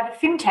normally by the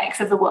fintechs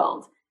of the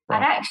world. Right.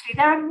 And actually,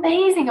 they're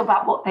amazing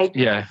about what they do.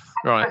 Yeah,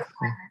 right.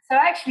 So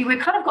actually, we've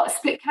kind of got a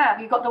split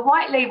camp. You've got the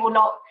white label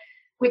lot,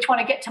 which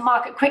want to get to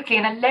market quickly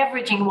and are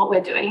leveraging what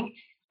we're doing.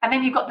 And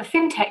then you've got the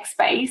fintech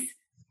space.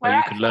 Where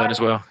you can learn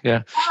as well,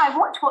 yeah. I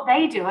watch what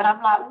they do and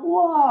I'm like,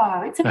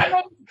 whoa, it's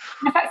amazing.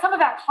 In fact, some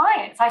of our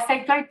clients, I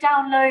say, go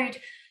download,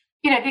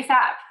 this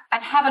app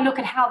and have a look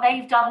at how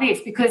they've done this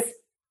because,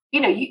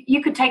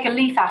 you could take a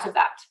leaf out of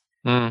that.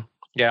 Mm.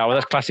 Yeah, well,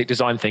 that's classic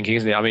design thinking,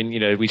 isn't it? I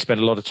mean, we spend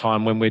a lot of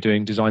time when we're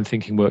doing design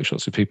thinking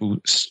workshops with people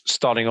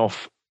starting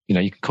off,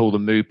 you can call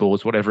them mood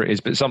boards, whatever it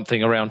is, but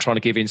something around trying to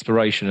give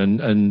inspiration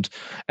and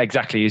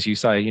exactly as you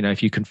say,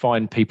 if you can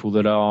find people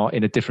that are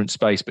in a different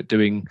space but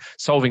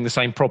solving the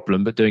same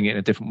problem but doing it in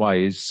a different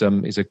way is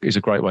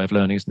a great way of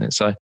learning, isn't it?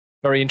 So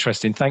very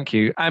interesting. Thank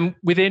you. And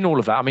within all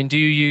of that, do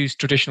you use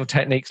traditional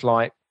techniques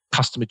like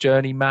customer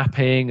journey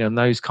mapping and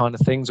those kind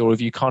of things, or have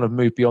you kind of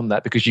moved beyond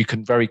that because you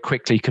can very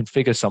quickly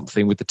configure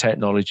something with the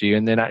technology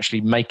and then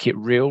actually make it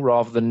real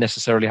rather than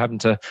necessarily having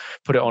to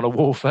put it on a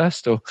wall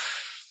first? Or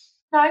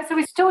no, so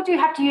we still do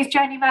have to use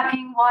journey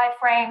mapping,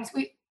 wireframes,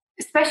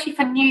 especially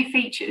for new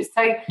features.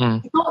 So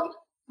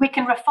we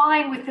can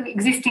refine with the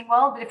existing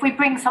world, but if we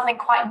bring something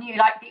quite new,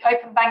 like the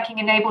open banking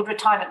enabled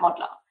retirement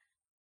modeler,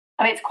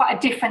 it's quite a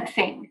different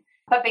thing.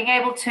 But being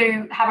able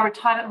to have a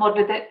retirement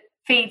modeler that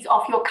feeds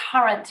off your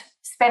current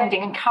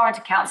spending and current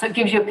accounts, so it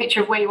gives you a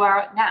picture of where you are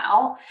at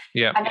now,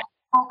 and then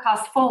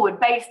forecast forward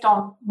based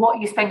on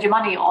what you spend your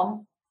money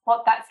on,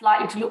 what that's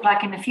likely to look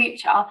like in the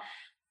future.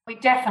 We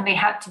definitely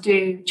had to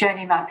do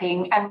journey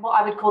mapping and what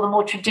I would call the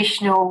more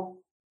traditional,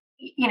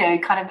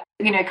 kind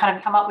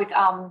of come up with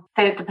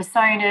the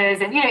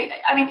personas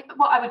and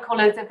what I would call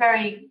as a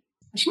very,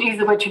 I shouldn't use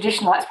the word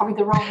traditional. That's probably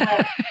the wrong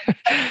word.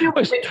 Well,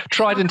 it's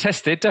tried and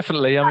tested,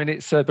 definitely.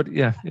 It's but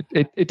yeah,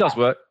 it does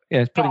work.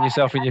 Yeah, putting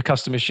yourself in your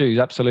customer's shoes,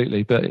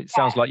 absolutely. But it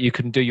sounds like you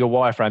can do your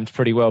wireframes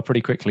pretty well,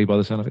 pretty quickly by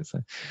the sound of it. So.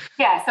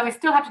 Yeah, so we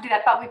still have to do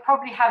that, but we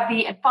probably have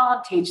the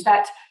advantage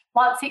that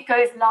once it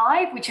goes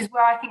live, which is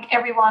where I think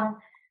everyone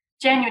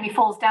genuinely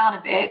falls down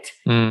a bit,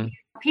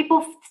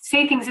 people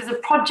see things as a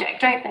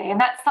project, don't they? And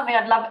that's something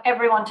I'd love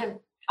everyone to,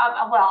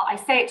 I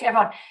say it to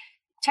everyone.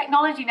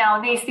 Technology now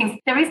and these things,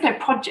 there is no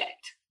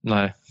project.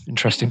 No,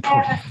 interesting it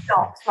point. Never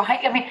stops,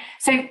 right?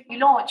 So you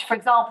launch, for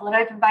example, an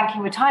open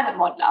banking retirement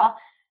modeler,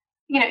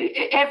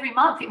 every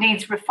month it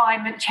needs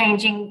refinement,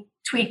 changing,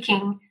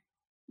 tweaking,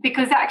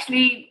 because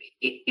actually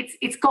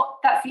it's got,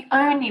 that's the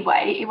only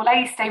way it will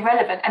A, stay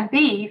relevant, and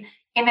B,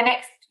 in the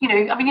next, you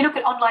look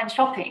at online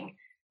shopping.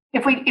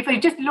 If we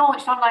just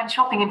launched online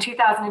shopping in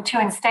 2002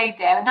 and stayed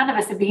there, and none of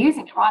us would be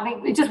using it, right?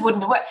 It just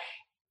wouldn't have worked.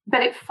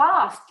 But it's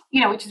fast,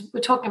 which is, we're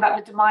talking about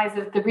the demise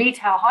of the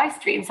retail high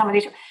street and some of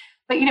these.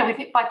 But,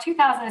 by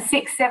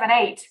 2006, 7,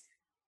 8,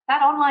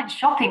 that online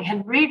shopping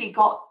had really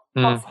got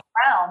Mm.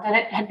 around, and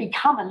it had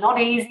become a lot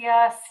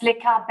easier,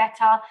 slicker,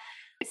 better.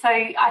 So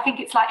I think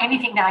it's like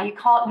anything now. You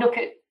can't look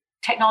at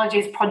technology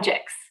as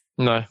projects.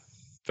 No,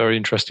 very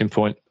interesting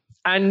point.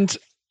 And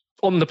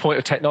on the point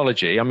of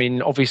technology, I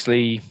mean,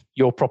 obviously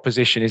your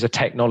proposition is a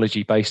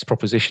technology-based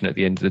proposition at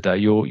the end of the day.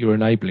 You're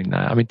enabling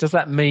that. I mean, does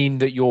that mean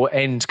that your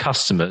end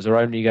customers are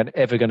only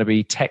ever going to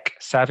be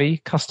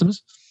tech-savvy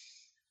customers?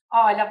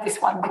 Oh, I love this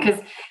one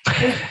because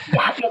because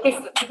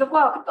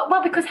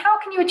how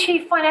can you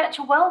achieve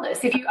financial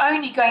wellness if you're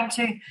only going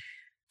to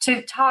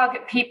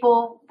target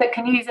people that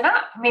can use an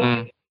app? I mean,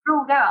 you've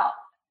ruled out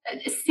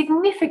a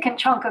significant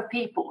chunk of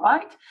people,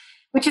 right?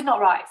 Which is not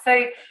right.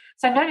 So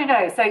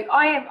no. So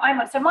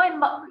my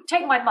mum,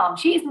 take my mum.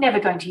 She is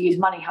never going to use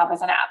Moneyhub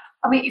as an app.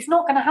 I mean, it's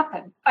not going to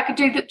happen. I could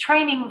do the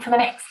training for the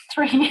next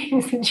 3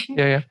 years, and she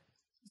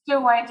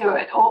still won't do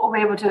it or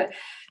be able to do it.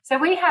 So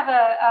we have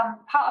a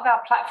part of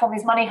our platform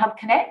is Moneyhub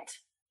Connect.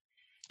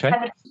 Okay.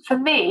 And for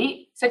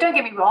me, so don't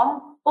get me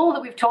wrong, all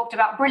that we've talked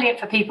about, brilliant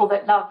for people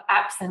that love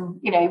apps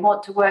and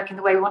want to work in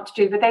the way we want to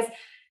do. But there's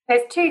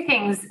two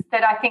things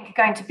that I think are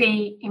going to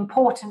be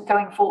important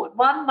going forward.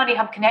 One,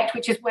 Moneyhub Connect,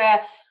 which is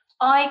where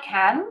I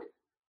can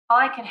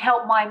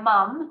help my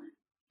mum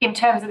in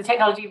terms of the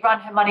technology, run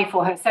her money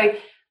for her. So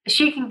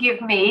she can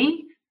give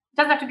me, it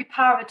doesn't have to be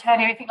power of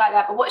attorney or anything like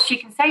that, but what she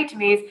can say to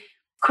me is,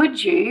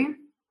 could you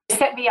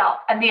set me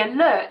up? And the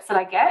alerts that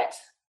I get,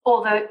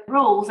 or the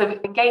rules of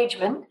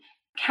engagement,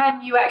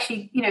 can you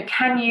actually,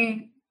 can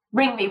you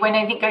ring me when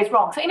anything goes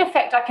wrong? So in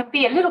effect, I can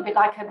be a little bit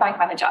like a bank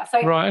manager.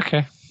 So right,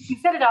 okay. You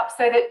set it up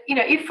so that,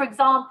 if, for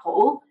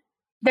example,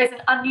 there's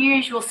an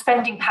unusual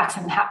spending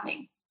pattern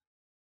happening,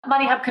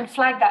 Moneyhub can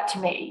flag that to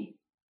me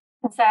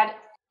and said,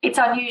 it's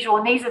unusual,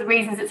 and these are the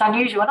reasons it's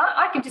unusual. And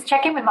I can just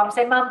check in with mum and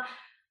say, Mum,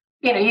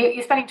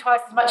 you're spending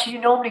twice as much as you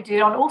normally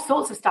do on all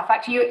sorts of stuff.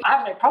 Actually, I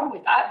have no problem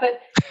with that,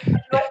 but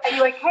are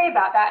you okay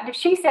about that? And if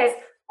she says,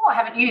 oh, I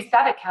haven't used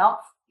that account,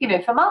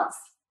 for months,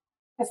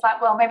 it's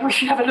like, well, maybe we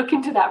should have a look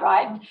into that,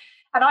 right?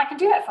 And I can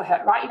do that for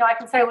her, right? I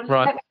can say, well,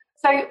 right.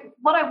 So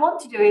what I want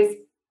to do is,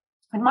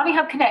 with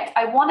Moneyhub Connect,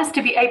 I want us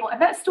to be able,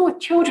 and that's still with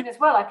children as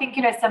well. I think,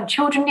 some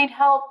children need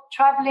help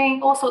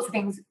traveling, all sorts of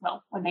things.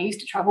 Well, when they used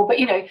to travel, but,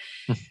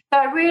 so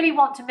I really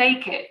want to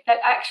make it that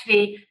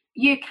actually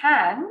you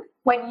can,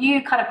 when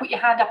you kind of put your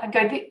hand up and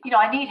go,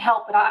 I need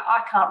help, but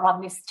I can't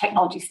run this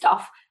technology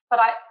stuff, but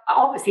I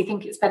obviously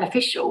think it's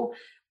beneficial.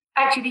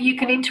 Actually, you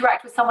can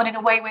interact with someone in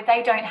a way where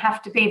they don't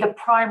have to be the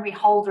primary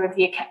holder of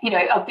the,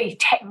 of the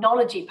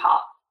technology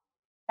part.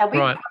 They'll be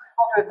the primary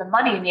holder of the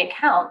money in the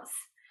accounts.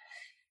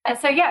 And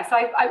so,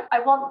 I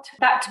want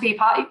that to be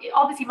part.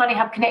 Obviously,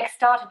 Moneyhub Connect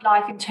started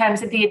life in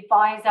terms of the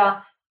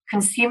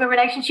advisor-consumer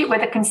relationship, where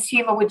the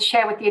consumer would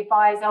share with the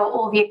advisor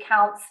all the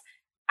accounts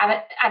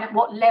and at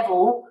what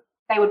level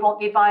they would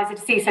want the advisor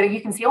to see. So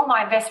you can see all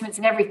my investments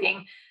and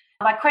everything.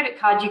 My credit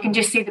card, you can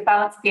just see the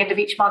balance at the end of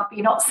each month, but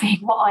you're not seeing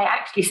what I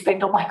actually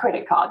spend on my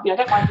credit card. I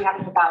don't mind you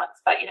having the balance,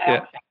 but,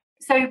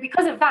 So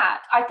because of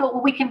that, I thought,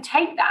 well, we can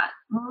take that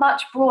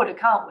much broader,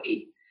 can't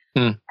we?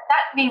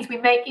 That means we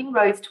make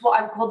inroads to what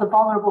I would call the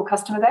vulnerable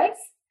customer base.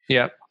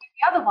 Yeah.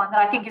 The other one that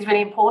I think is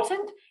really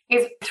important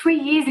is 3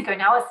 years ago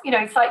now,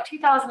 it's like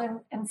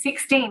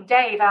 2016,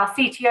 Dave, our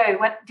CTO,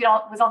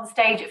 was on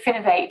stage at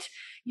Finovate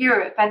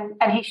Europe,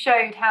 and he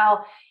showed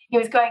how he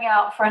was going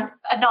out for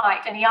a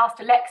night, and he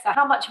asked Alexa,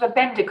 how much of a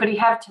bender could he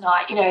have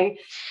tonight? And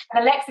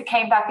Alexa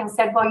came back and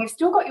said, well, you've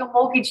still got your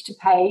mortgage to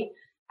pay,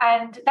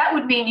 and that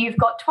would mean you've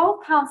got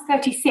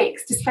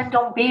 £12.36 to spend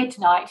on beer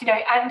tonight,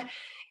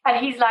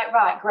 and he's like,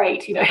 right,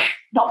 great,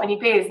 not many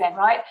beers then,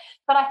 right?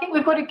 But I think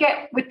we've got to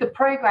get with the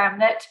program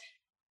that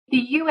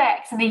the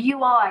UX and the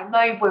UI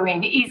mode we're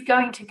in is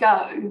going to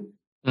go,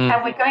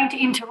 and we're going to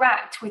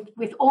interact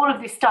with all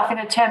of this stuff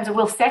in terms of,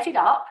 we'll set it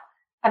up,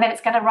 and then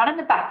it's going to run in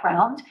the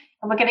background,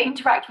 and we're going to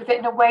interact with it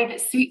in a way that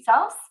suits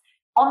us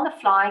on the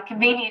fly,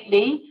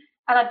 conveniently.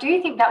 And I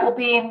do think that will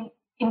be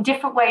in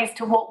different ways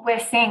to what we're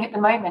seeing at the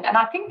moment. And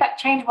I think that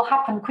change will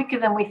happen quicker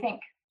than we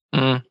think.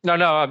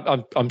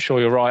 No, I'm sure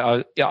you're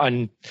right.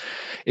 And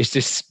it's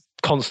this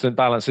constant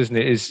balance, isn't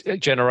it? Is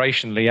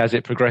generationally, as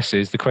it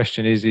progresses, the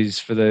question is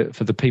for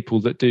the people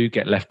that do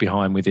get left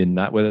behind within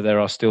that, whether there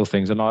are still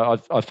things. And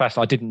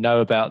I didn't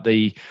know about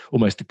the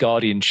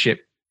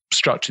guardianship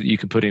structure that you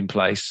can put in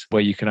place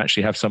where you can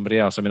actually have somebody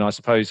else. I mean, I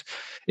suppose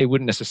it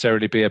wouldn't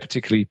necessarily be a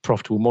particularly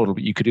profitable model,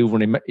 but you could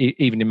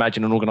even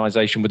imagine an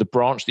organization with a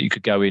branch that you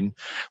could go in,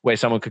 where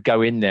someone could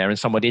go in there and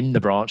someone in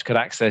the branch could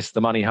access the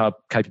Moneyhub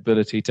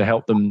capability to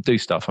help them do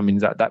stuff. I mean,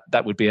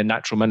 that would be a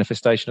natural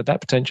manifestation of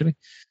that potentially.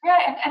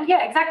 Yeah, and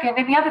exactly. And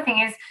then the other thing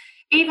is,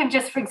 even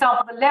just, for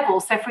example, the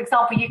levels. So, for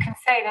example, you can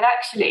say that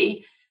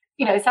actually,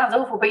 it sounds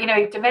awful, but,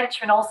 dementia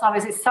and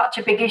Alzheimer's is such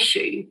a big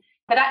issue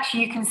that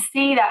actually you can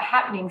see that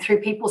happening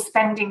through people's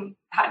spending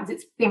patterns.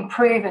 It's been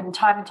proven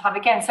time and time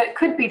again. So it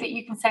could be that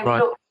you can say, well,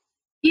 look,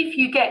 if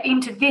you get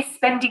into this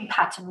spending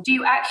pattern, do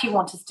you actually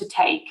want us to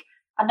take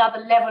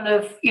another level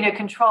of,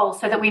 control,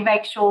 so that we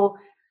make sure,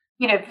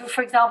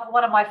 for example,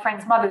 one of my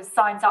friend's mothers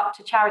signs up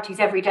to charities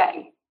every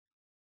day.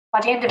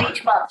 By the end of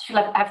each month,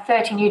 she'll have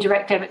 30 new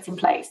direct debits in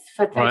place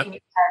for 30 new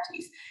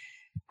charities.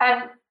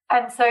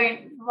 And so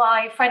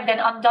my friend then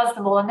undoes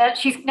them all, and then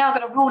she's now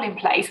got a rule in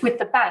place with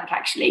the bank,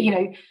 actually,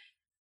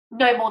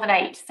 no more than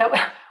 8. So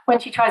when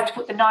she tries to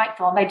put the 9th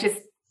on, they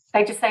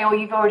just say, oh,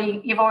 you've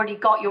already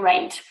got your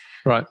 8.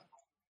 Right.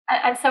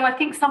 And so I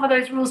think some of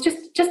those rules,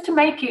 just to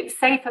make it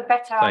safer,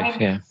 better.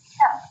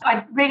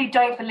 I really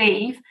don't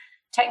believe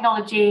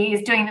technology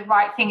is doing the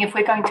right thing if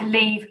we're going to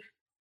leave,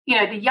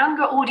 the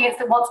younger audience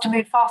that wants to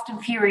move fast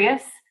and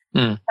furious,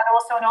 and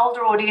also an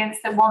older audience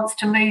that wants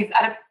to move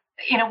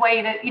in a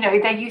way that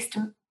they're used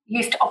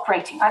to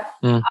operating. I'm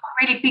a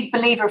really big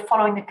believer of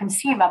following the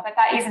consumer, but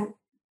that isn't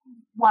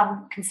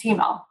one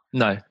consumer.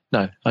 No,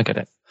 I get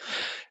it.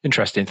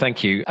 Interesting,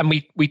 thank you. And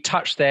we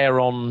touched there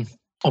on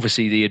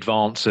obviously the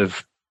advance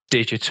of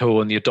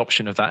digital and the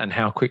adoption of that and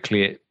how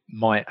quickly it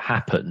might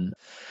happen.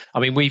 I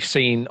mean, we've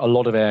seen a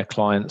lot of our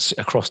clients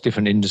across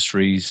different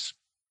industries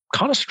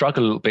kind of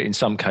struggle a little bit in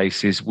some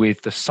cases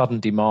with the sudden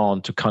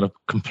demand to kind of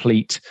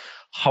complete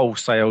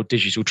wholesale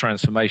digital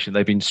transformation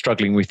they've been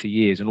struggling with for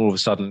years, and all of a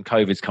sudden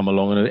COVID's come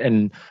along,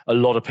 and a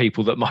lot of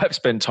people that might have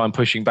spent time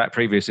pushing back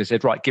previously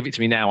said, right, give it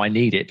to me now, I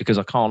need it because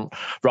I can't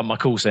run my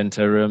call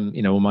center or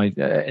my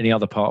any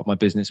other part of my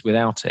business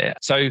without it.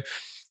 So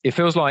it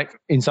feels like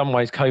in some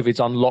ways COVID's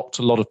unlocked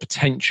a lot of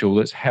potential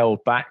that's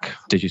held back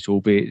digital,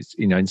 albeit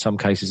in some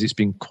cases it's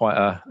been quite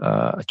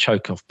a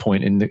choke-off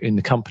point in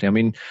the company. I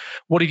mean,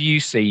 what have you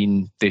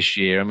seen this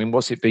year? I mean,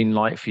 what's it been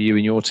like for you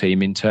and your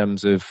team in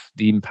terms of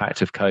the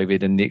impact of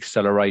COVID and the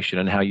acceleration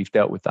and how you've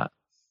dealt with that?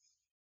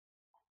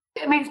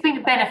 I mean, it's been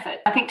a benefit,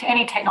 I think, to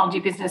any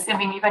technology business. I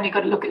mean, you've only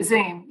got to look at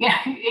Zoom.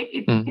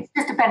 It's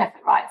just a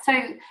benefit, right? So,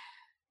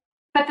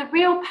 but the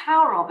real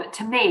power of it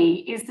to me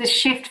is the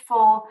shift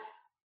for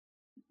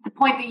the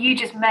point that you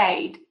just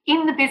made.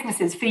 In the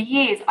businesses for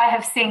years, I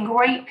have seen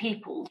great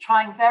people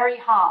trying very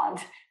hard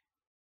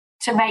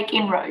to make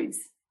inroads,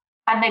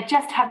 and they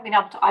just haven't been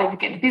able to either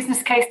get the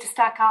business case to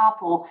stack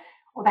up or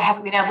they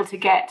haven't been able to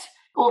get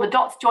all the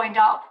dots joined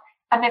up,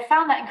 and they've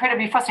found that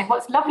incredibly frustrating.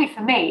 What's lovely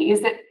for me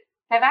is that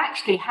they've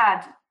actually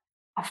had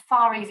a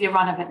far easier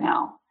run of it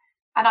now,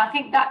 and I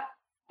think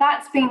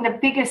that's been the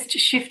biggest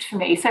shift for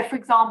me. So, for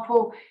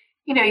example,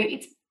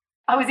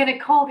 I was in a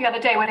call the other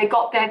day where they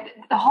got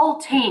the whole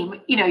team,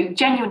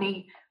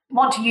 genuinely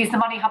want to use the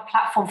Moneyhub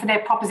platform for their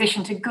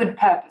proposition to good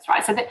purpose,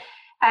 right? So that,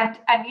 and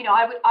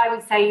I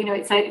would say,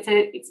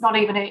 it's not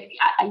even a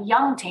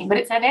young team, but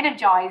it's an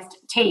energized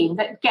team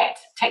that get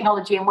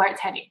technology and where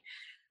it's heading.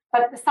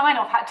 But the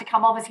sign-off had to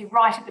come obviously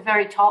right at the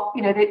very top.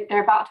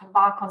 They're about to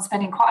embark on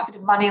spending quite a bit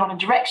of money on a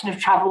direction of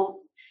travel.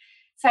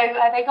 So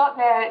they got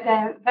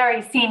their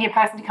very senior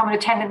person to come and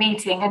attend the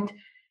meeting,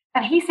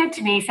 and he said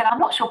to me, I'm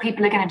not sure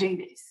people are going to do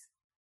this.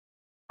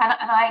 And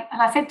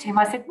I said to him,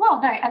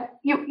 well, no, and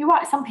you're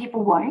right, some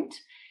people won't.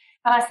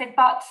 And I said,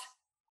 but,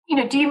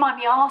 do you mind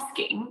me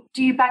asking,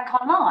 do you bank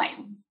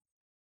online?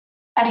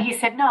 And he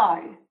said, no.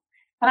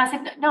 And I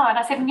said, no. And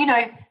I said,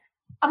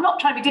 I'm not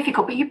trying to be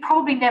difficult, but you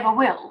probably never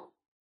will.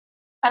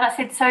 And I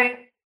said, so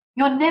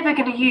you're never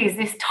going to use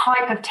this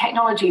type of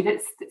technology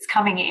that's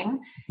coming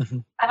in. Mm-hmm.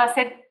 And I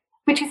said,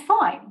 which is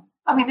fine.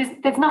 I mean,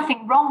 there's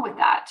nothing wrong with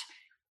that.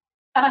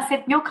 And I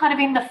said, you're kind of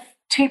in the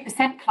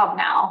 2% club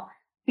now,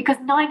 because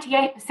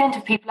 98%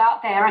 of people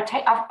out there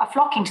are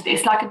flocking to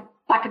this like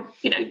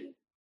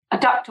a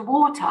duck to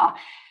water.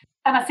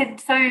 And I said,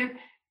 so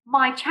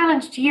my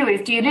challenge to you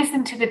is, do you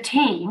listen to the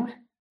team,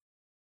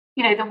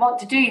 that want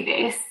to do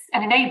this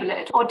and enable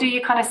it, or do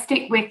you kind of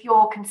stick with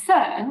your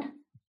concern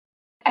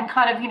and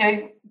kind of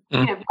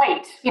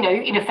wait,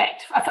 in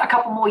effect a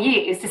couple more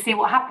years to see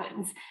what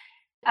happens?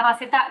 And I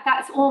said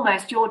that's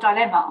almost your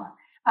dilemma.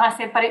 And I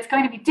said, but it's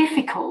going to be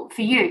difficult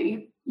for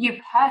you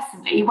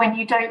personally when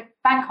you don't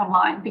bank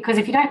online, because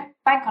if you don't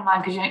bank online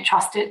because you don't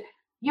trust it,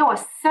 you're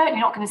certainly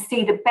not going to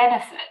see the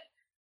benefit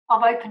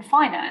of open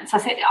finance. I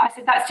said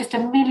that's just a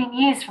million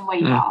years from where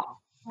you are.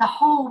 And the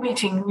whole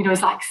meeting,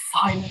 was like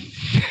silent.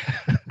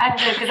 And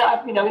because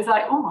it was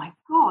like, oh my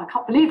God, I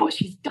can't believe what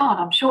she's done.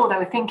 I'm sure they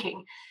were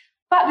thinking.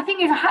 But the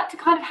thing is, I had to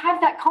kind of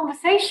have that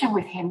conversation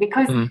with him,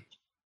 because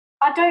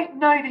I don't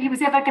know that he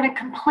was ever going to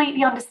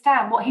completely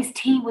understand what his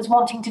team was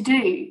wanting to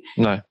do.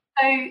 No.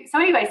 So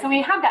anyway, so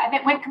we had that, and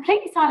it went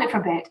completely silent for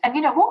a bit. And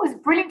what was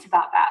brilliant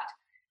about that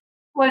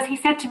was he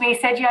said to me,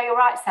 yeah, you're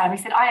right, Sam. He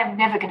said, I am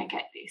never going to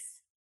get this,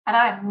 and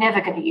I am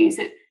never going to use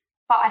it.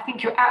 But I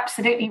think you're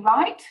absolutely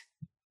right.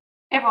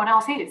 Everyone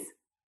else is.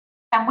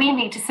 And we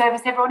need to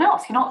service everyone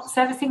else. You're not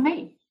servicing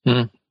me.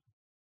 Mm.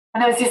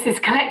 And there was just this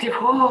collective,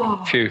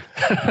 whoa. Phew.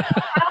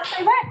 How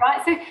they went,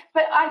 right? So,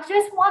 but I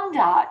just wonder,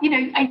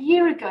 a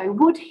year ago,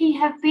 would he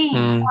have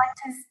been quite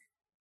as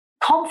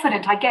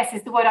confident, I guess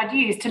is the word I'd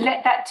use, to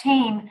let that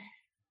team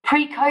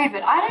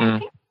pre-COVID? I don't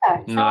think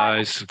so. No,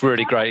 it's a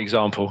really great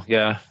example.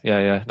 Yeah.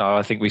 No,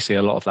 I think we see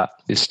a lot of that.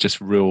 It's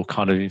just real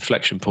kind of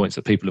inflection points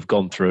that people have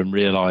gone through and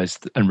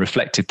realised and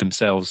reflected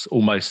themselves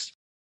almost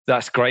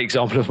That's a great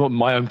example of what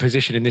my own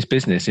position in this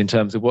business in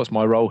terms of what's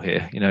my role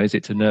here. Is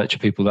it to nurture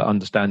people that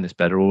understand this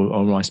better, or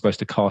am I supposed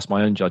to cast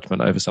my own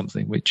judgment over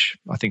something, which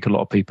I think a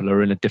lot of people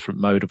are in a different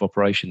mode of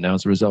operation now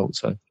as a result.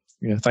 So,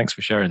 thanks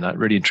for sharing that.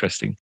 Really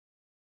interesting.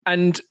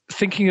 And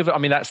thinking of,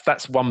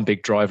 that's one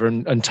big driver,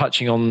 and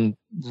touching on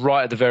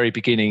right at the very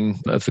beginning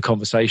of the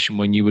conversation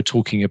when you were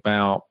talking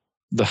about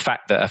the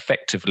fact that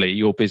effectively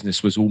your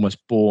business was almost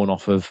born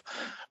off of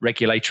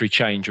regulatory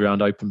change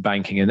around open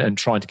banking and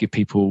trying to give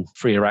people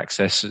freer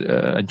access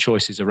and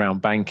choices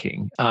around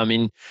banking.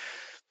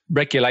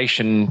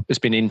 Regulation has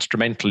been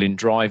instrumental in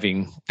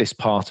driving this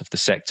part of the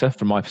sector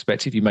from my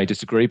perspective. You may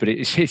disagree, but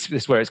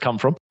it's where it's come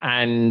from.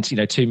 And,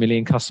 2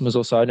 million customers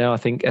or so now, I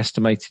think,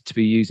 estimated to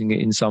be using it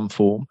in some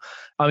form.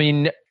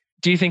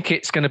 Do you think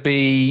it's going to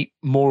be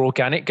more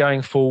organic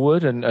going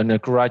forward and a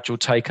gradual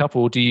take up,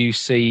 or do you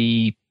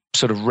see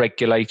sort of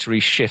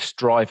regulatory shifts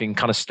driving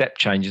kind of step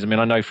changes?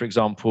 I know, for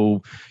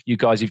example, you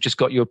guys, you've just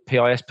got your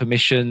PIS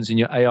permissions and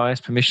your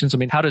AIS permissions.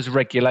 How does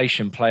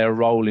regulation play a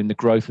role in the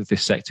growth of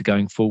this sector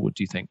going forward,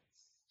 do you think?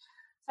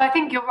 So I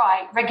think you're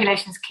right.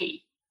 Regulation's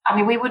key.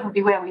 We wouldn't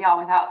be where we are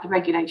without the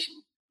regulation.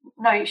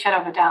 No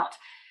shadow of a doubt.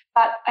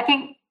 But I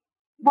think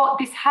what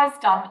this has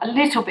done a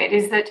little bit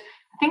is that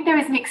I think there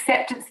is an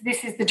acceptance that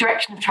this is the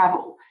direction of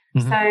travel.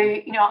 Mm-hmm. So,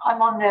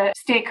 I'm on the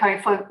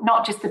steerco for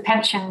not just the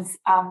pensions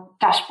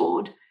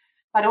dashboard,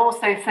 but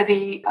also for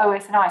the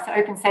OS&I, so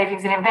Open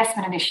Savings and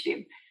Investment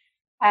Initiative.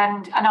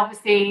 And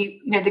obviously,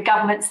 the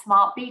government's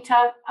smart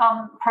beta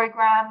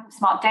program,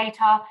 smart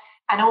data,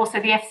 and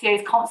also the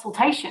FCA's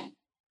consultation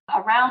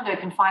around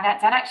open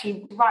finance, and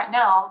actually right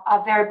now,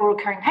 variable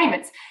recurring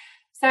payments.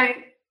 So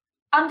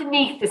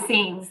underneath the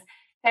scenes,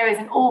 there is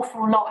an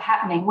awful lot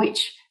happening,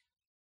 which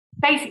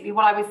basically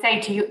what I would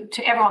say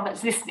to everyone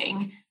that's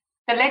listening,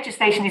 the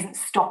legislation isn't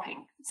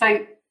stopping. So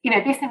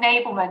this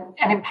enablement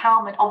and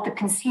empowerment of the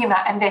consumer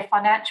and their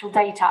financial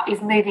data is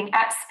moving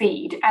at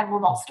speed and will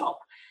not stop.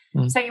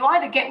 So you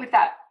either get with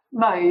that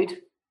mode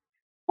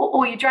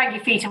or you drag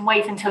your feet and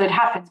wait until it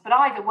happens. But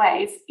either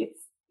way,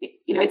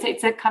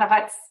 it's a kind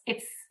of,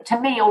 it's to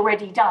me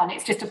already done.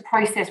 It's just a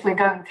process we're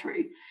going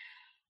through.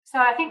 So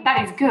I think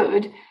that is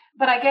good.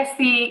 But I guess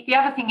the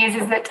other thing is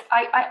that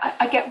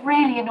I get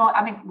really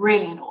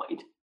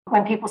annoyed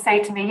when people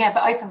say to me, yeah,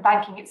 but open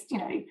banking,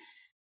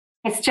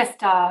 it's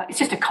just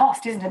a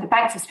cost, isn't it? The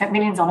banks have spent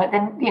millions on it,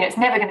 then it's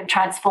never going to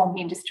transform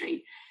the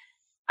industry.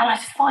 And I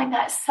just find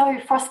that so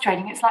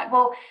frustrating. It's like,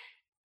 well,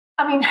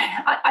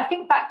 I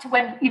think back to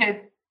when,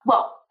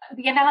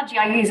 the analogy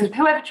I use is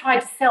whoever tried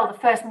to sell the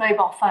first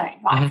mobile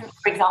phone, right, mm-hmm.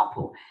 for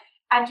example.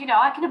 And,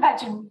 I can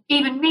imagine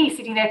even me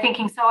sitting there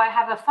thinking, so I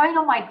have a phone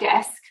on my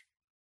desk,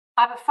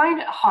 I have a phone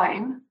at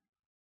home,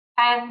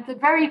 and the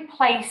very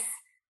place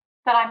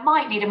that I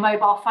might need a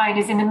mobile phone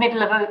is in the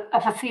middle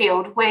of a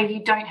field where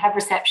you don't have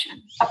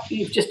reception.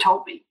 You've just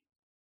told me.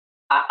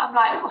 I'm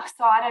like,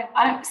 so I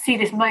don't see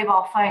this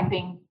mobile phone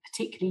being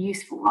particularly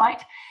useful,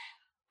 right?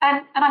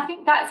 And I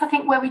think that's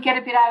where we get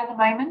a bit out of the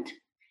moment.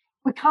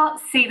 We can't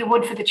see the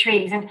wood for the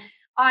trees. And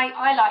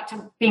I like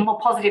to be more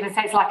positive and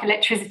say it's like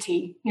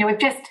electricity. We've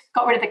just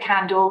got rid of the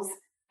candles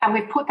and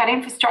we've put that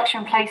infrastructure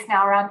in place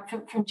now around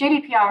from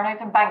GDPR and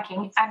open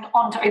banking and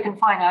on to open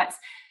finance.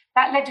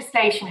 That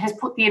legislation has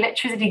put the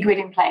electricity grid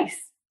in place.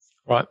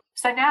 Right.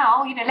 So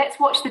now, let's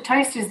watch the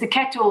toasters, the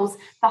kettles,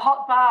 the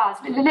hot bars.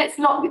 Let's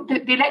look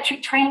at the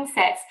electric train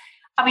sets.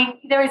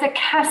 There is a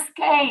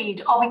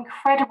cascade of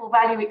incredible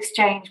value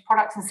exchange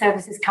products and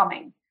services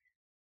coming.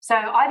 So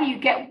either you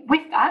get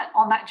with that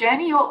on that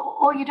journey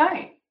or you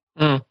don't.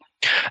 Mm.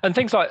 And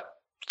things like,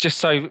 just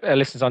so our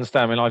listeners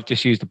understand, I've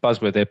just used the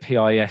buzzword there,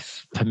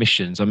 PIS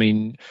permissions.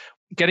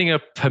 Getting a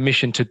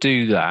permission to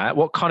do that,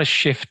 what kind of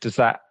shift does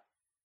that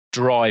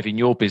drive in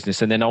your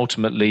business and then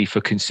ultimately for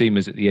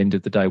consumers at the end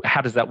of the day?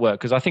 How does that work?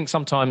 Because I think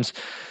sometimes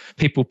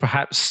people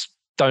perhaps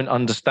don't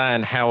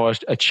understand how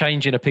a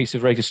change in a piece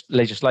of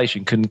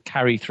legislation can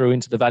carry through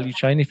into the value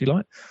chain, if you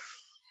like.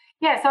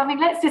 Yeah, so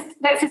let's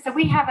just so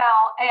we have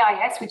our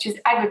AIS, which is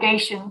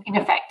aggregation in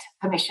effect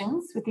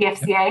permissions with the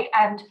FCA,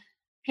 and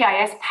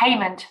PIS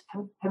payment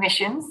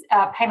permissions,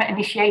 payment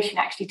initiation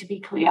actually, to be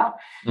clear,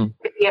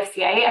 with the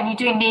FCA, and you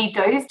do need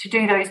those to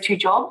do those two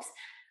jobs.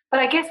 But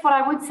I guess what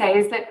I would say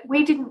is that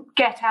we didn't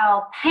get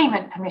our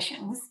payment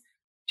permissions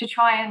to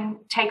try and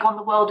take on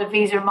the world of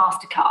Visa and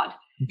MasterCard.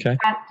 Okay.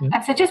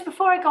 And so just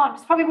before I go on,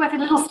 it's probably worth a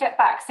little step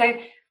back. So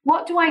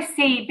what do I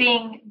see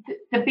being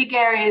the big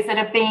areas that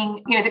are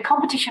being, the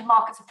Competition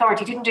Markets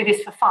Authority didn't do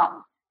this for fun.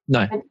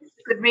 No. For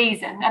good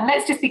reason. And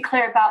let's just be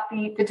clear about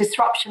the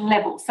disruption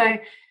level. So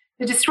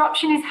the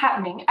disruption is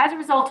happening as a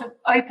result of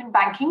open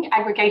banking,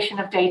 aggregation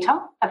of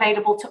data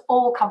available to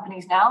all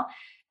companies now.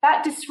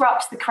 That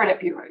disrupts the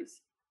credit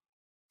bureaus.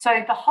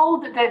 So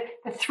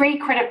the three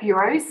credit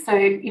bureaus, so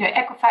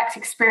Equifax,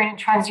 Experian, and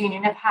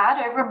TransUnion have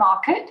had over a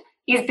market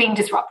is being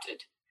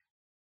disrupted.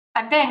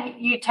 And then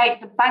you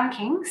take the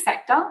banking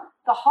sector,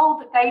 the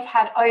hold that they've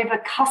had over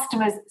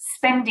customers'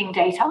 spending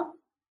data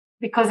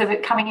because of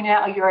it coming in and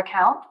out of your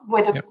account,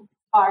 whether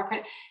via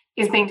credit,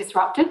 is being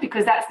disrupted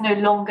because that's no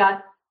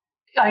longer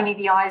only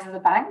the eyes of the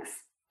banks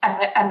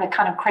and the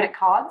kind of credit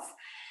cards.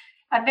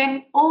 And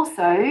then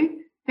also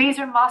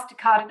Visa and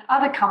MasterCard and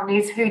other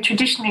companies who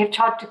traditionally have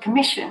charged a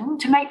commission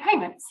to make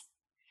payments.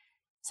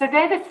 So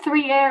they're the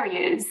three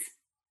areas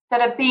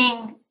that are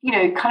being,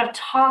 kind of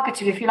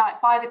targeted, if you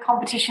like, by the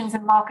Competitions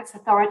and Markets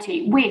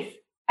Authority with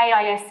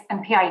AIS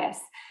and PIS.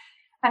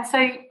 And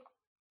so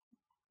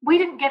we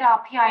didn't get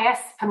our PIS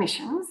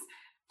permissions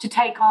to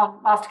take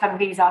on MasterCard and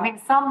Visa. I mean,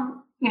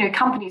 some,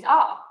 companies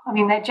are. I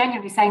mean, they're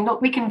genuinely saying,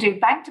 look, we can do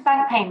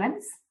bank-to-bank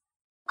payments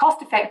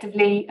cost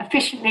effectively,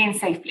 efficiently, and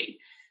safely.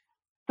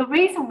 The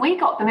reason we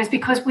got them is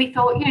because we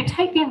thought,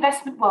 take the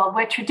investment world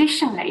where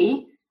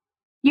traditionally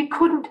you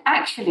couldn't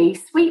actually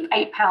sweep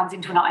 £8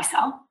 into an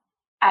ISA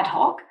ad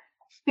hoc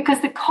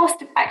because the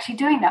cost of actually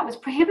doing that was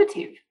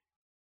prohibitive.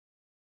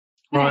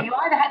 Right. You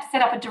either had to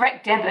set up a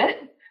direct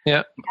debit,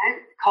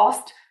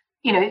 cost,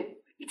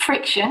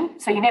 friction,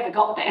 so you never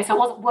got there, so it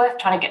wasn't worth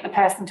trying to get the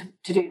person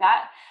to do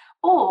that,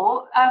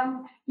 or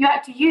you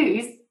had to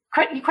use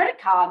your credit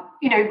card,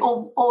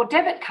 or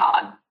debit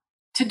card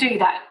to do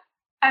that.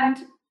 And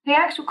the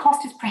actual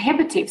cost is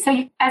prohibitive.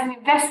 So as an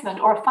investment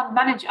or a fund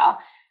manager,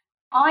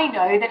 I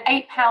know that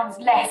 £8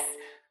 less,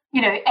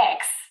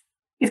 X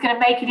is going to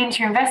make it into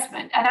your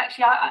investment. And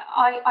actually,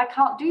 I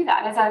can't do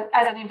that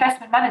as an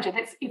investment manager.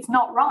 It's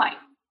not right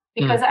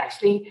because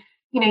actually,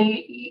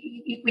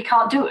 we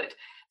can't do it.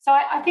 So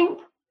I think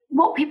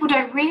what people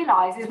don't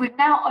realise is we've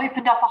now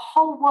opened up a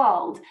whole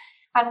world,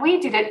 and we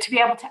did it to be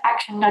able to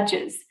action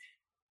nudges.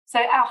 So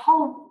our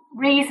whole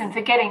reason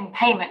for getting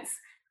payments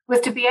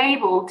was to be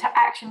able to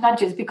action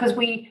nudges because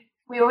we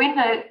were in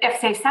the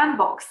FCA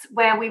sandbox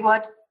where we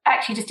were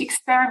actually just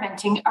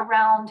experimenting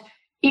around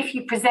if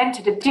you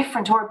presented a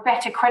different or a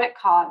better credit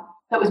card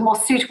that was more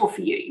suitable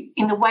for you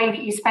in the way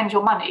that you spend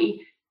your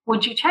money,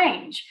 would you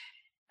change?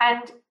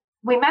 And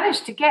we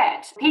managed to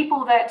get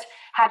people that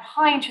had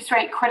high interest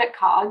rate credit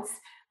cards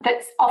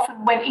that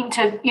often went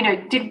into,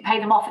 didn't pay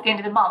them off at the end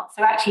of the month.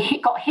 So actually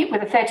got hit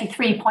with a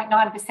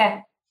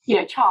 33.9%,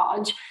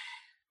 charge.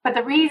 But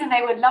the reason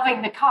they were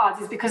loving the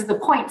cards is because of the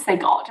points they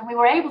got. And we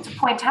were able to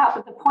point out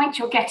that the points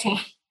you're getting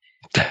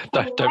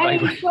don't way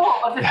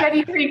short of the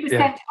 33%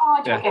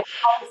 charge you're getting.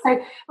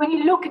 So when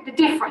you look at the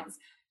difference,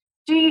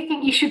 do you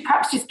think you should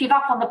perhaps just give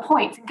up on the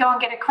points and go and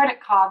get a credit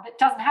card that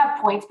doesn't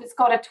have points but it's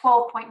got a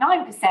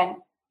 12.9%,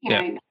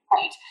 rate?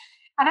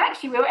 And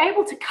actually we were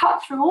able to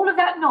cut through all of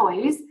that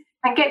noise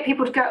and get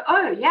people to go,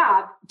 oh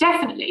yeah,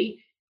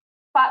 definitely.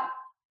 But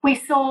we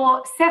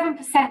saw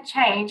 7%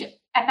 change,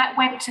 and that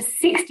went to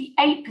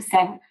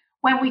 68%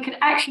 when we could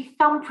actually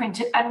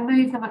thumbprint it and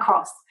move them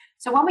across.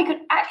 So when we could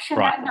action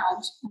that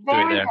nudge,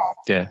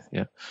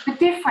 the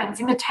difference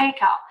in the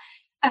take-up.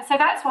 And so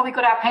that's why we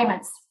got our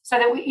payments. So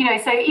that we,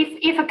 so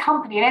if a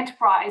company, an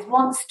enterprise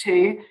wants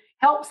to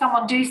help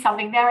someone do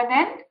something there and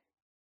then,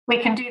 we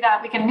can do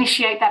that. We can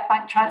initiate that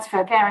bank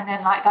transfer there and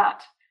then like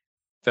that.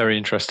 Very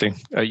interesting.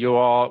 You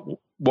are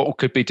what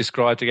could be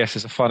described, I guess,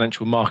 as a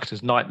financial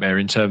marketer's nightmare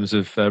in terms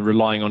of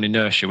relying on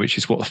inertia, which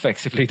is what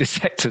effectively the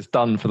sector's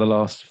done for the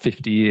last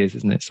 50 years,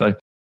 isn't it? So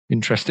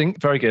interesting.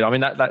 Very good. I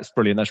mean, that's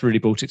brilliant. That's really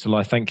brought it to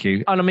life. Thank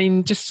you. And I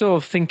mean, just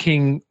sort of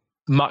thinking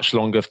much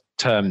longer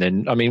term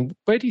then, I mean,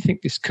 where do you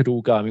think this could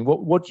all go? I mean,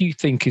 what do you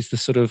think is the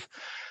sort of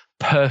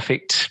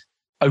perfect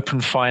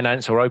open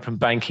finance or open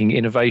banking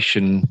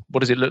innovation? What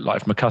does it look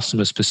like from a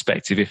customer's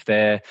perspective if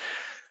they're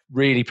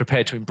really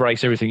prepared to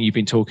embrace everything you've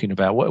been talking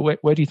about?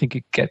 Where do you think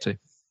it could get to?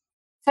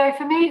 So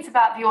for me, it's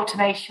about the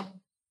automation.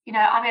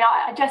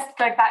 I just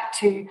go back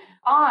to,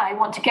 I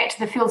want to get to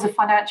the fields of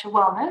financial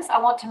wellness. I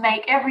want to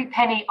make every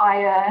penny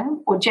I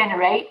earn or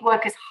generate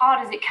work as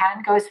hard as it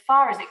can, go as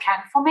far as it can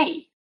for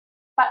me.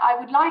 But I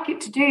would like it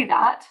to do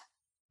that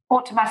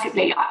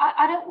automatically.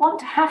 I don't want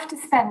to have to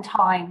spend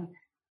time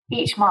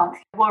each month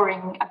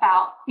worrying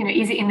about,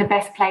 is it in the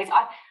best place?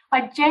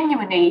 I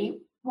genuinely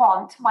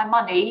want my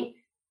money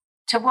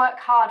to work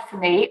hard for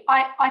me.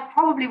 I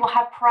probably will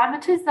have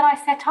parameters that I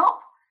set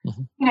up.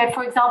 Mm-hmm.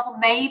 For example,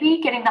 maybe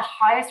getting the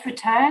highest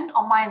return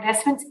on my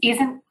investments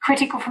isn't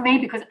critical for me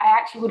because I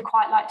actually would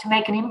quite like to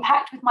make an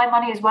impact with my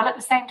money as well at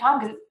the same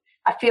time, because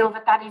I feel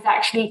that is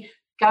actually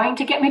going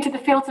to get me to the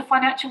fields of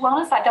financial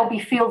wellness. Like there'll be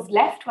fields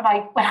left when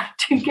I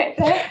do get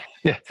there.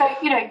 Yeah. So,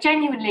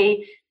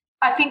 genuinely,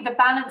 I think the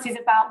balance is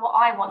about what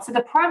I want. So the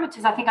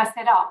parameters I think I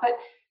set up,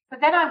 but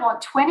then I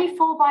want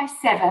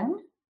 24/7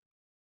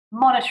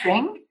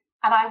 monitoring,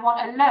 and I want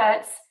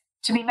alerts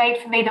to be made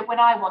for me that when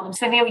I want them.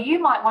 So Neil, you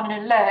might want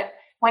an alert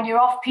when you're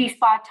off piece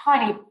by a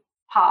tiny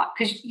part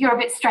because you're a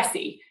bit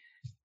stressy.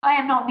 I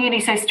am not nearly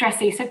so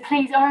stressy, so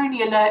please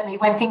only alert me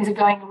when things are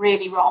going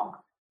really wrong.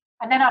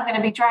 And then I'm going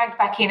to be dragged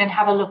back in and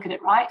have a look at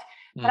it, right?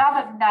 But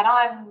other than that,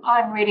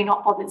 I'm really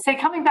not bothered. So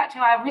coming back to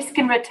our risk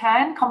and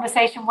return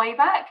conversation way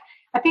back,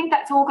 I think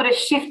that's all got to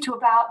shift to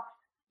about,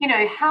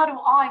 how do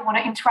I want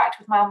to interact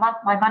with my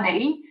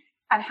money,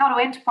 and how do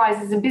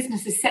enterprises and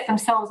businesses set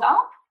themselves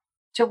up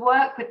to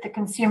work with the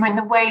consumer in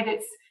the way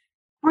that's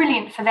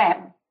brilliant for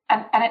them.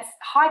 And it's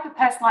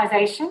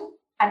hyper-personalisation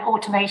and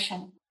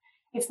automation.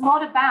 It's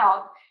not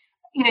about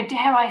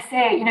dare I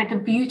say it, the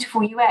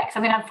beautiful UX. I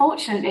mean,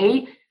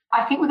 unfortunately,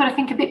 I think we've got to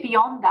think a bit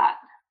beyond that.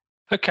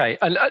 Okay,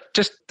 and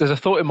just there's a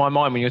thought in my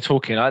mind when you're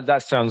talking.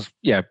 That sounds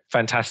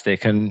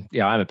fantastic, and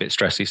I'm a bit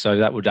stressy, so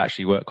that would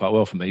actually work quite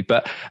well for me.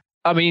 But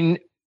I mean,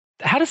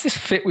 how does this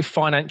fit with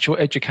financial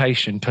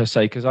education per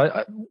se? Because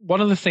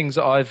one of the things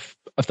that I've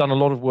done a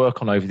lot of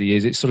work on over the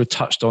years, it's sort of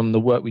touched on the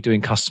work we do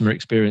in customer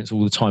experience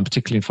all the time,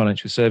 particularly in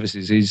financial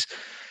services. Is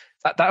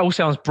that all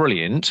sounds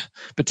brilliant,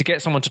 but to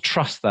get someone to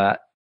trust that,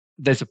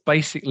 there's a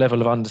basic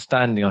level of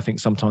understanding I think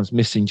sometimes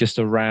missing just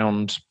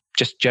around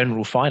just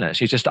general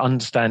finance. You're just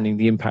understanding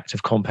the impact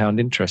of compound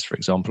interest, for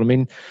example. I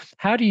mean,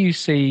 how do you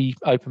see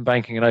open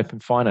banking and open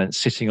finance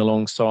sitting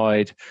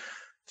alongside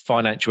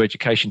financial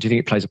education? Do you think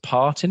it plays a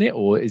part in it,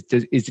 or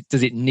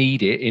does it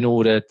need it in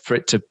order for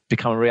it to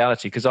become a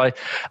reality? Because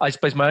I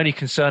suppose my only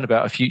concern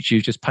about a future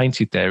you've just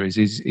painted there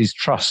is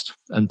trust,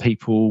 and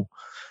people,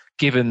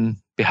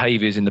 given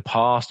behaviours in the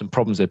past and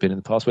problems there have been in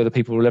the past, whether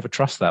people will ever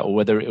trust that, or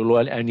whether it will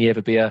only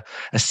ever be a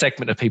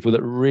segment of people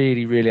that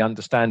really, really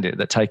understand it,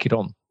 that take it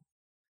on.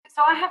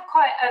 So I have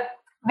quite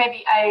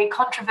maybe a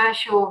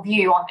controversial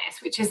view on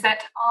this, which is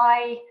that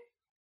I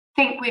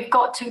think we've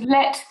got to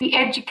let the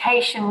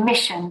education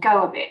mission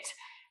go a bit.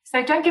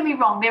 So don't get me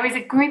wrong, there is a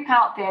group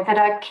out there that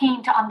are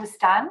keen to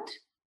understand,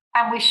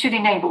 and we should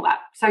enable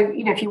that. So,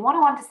 if you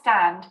want to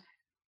understand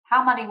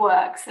how money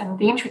works and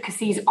the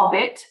intricacies of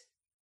it,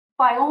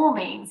 by all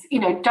means,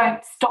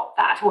 don't stop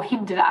that or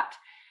hinder that.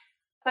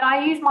 But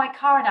I use my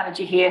car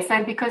analogy here.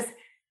 So because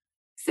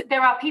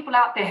there are people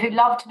out there who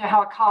love to know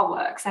how a car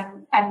works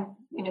and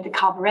the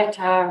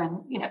carburetor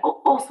and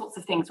all sorts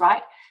of things,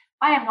 right?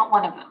 I am not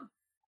one of them.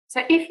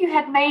 So if you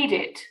had made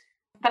it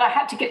that I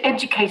had to get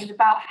educated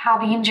about how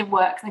the engine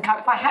works and the car,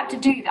 if I had to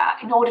do that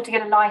in order to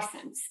get a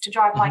license to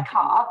drive my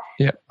car,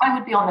 I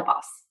would be on the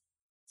bus.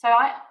 So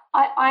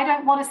I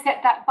don't want to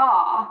set that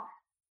bar,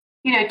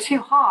 too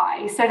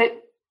high, so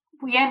that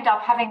we end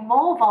up having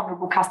more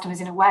vulnerable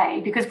customers in a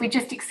way, because we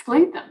just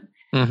exclude them.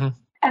 Mm-hmm.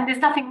 And there's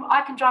nothing,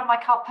 I can drive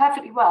my car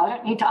perfectly well. I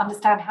don't need to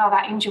understand how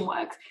that engine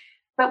works.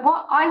 But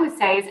what I would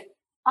say is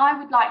I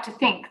would like to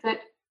think that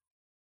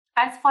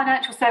as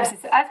financial services,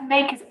 as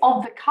makers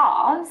of the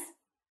cars,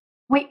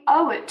 we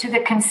owe it to the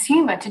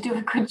consumer to do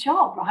a good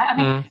job, right? I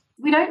mean,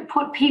 we don't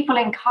put people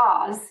in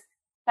cars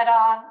that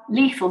are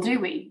lethal, do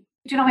we?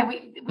 Do you know what I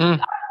mean? When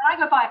I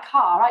go buy a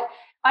car,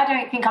 I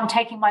don't think I'm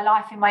taking my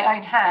life in my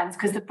own hands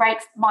because the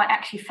brakes might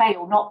actually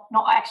fail, not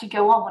actually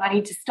go on when I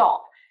need to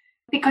stop.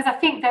 Because I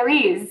think there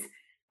is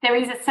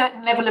a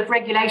certain level of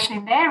regulation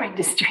in their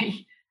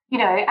industry,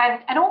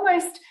 and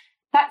almost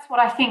that's what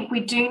I think we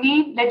do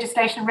need,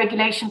 legislation and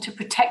regulation to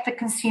protect the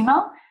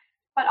consumer.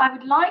 But I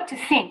would like to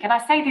think, and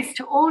I say this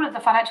to all of the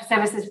financial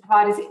services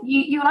providers,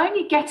 you'll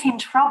only get in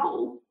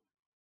trouble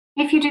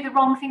if you do the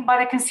wrong thing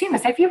by the consumer.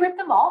 So if you rip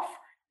them off,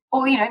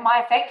 or,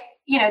 my effect,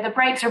 the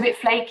brakes are a bit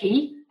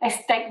flaky,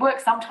 they work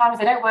sometimes,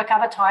 they don't work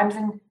other times,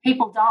 and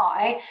people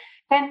die,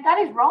 then that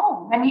is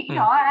wrong. And,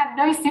 I have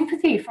no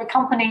sympathy for a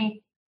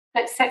company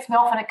that sets me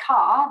off in a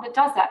car that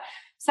does that.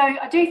 So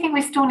I do think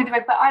we still need the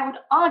reg, but I would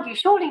argue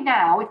surely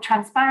now with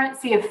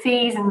transparency of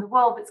fees and the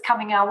world that's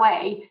coming our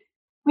way,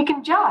 we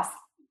can just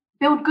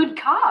build good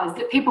cars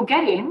that people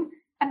get in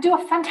and do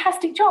a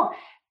fantastic job.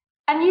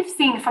 And you've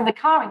seen from the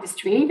car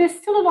industry, there's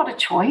still a lot of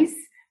choice.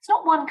 It's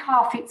not one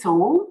car fits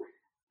all.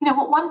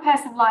 What one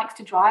person likes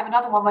to drive,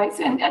 another one won't.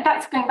 And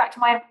that's going back to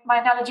my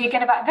analogy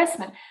again about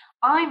investment.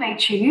 I may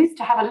choose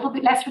to have a little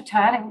bit less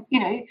return,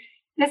 and,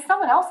 there's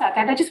someone else out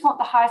there, they just want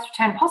the highest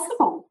return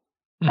possible.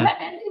 And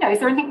is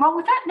there anything wrong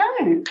with that?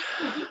 No.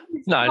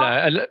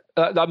 No.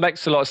 That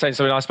makes a lot of sense.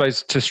 I mean, I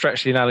suppose to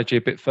stretch the analogy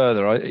a bit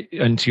further,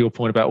 and to your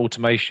point about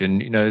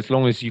automation, as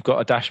long as you've got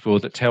a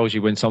dashboard that tells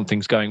you when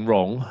something's going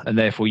wrong, and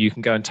therefore you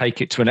can go and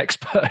take it to an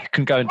expert who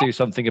can go and do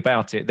something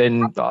about it,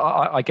 then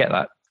I get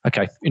that.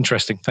 Okay,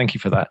 interesting. Thank you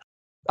for that.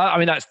 I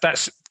mean,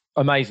 that's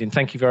amazing.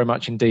 Thank you very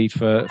much indeed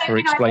for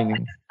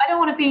explaining. I don't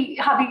want to be,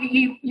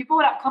 you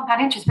brought up compound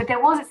interest, but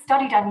there was a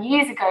study done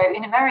years ago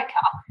in America,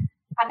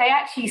 and they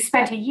actually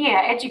spent a year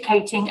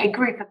educating a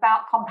group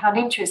about compound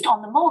interest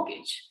on the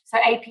mortgage. So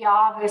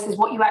APR versus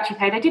what you actually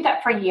pay. They did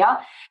that for a year.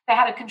 They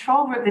had a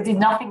control group they did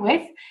nothing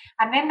with,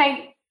 and then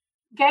they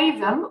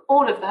gave them,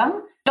 all of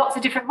them, lots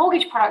of different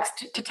mortgage products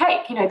to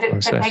take,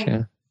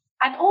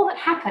 And all that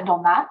happened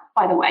on that,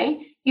 by the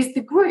way, is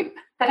the group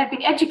that had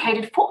been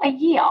educated for a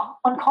year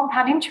on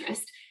compound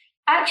interest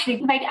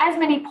actually made as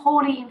many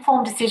poorly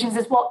informed decisions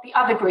as what the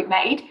other group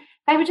made.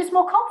 They were just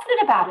more confident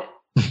about it.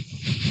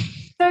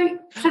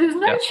 So there's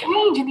no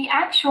change in the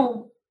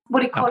actual,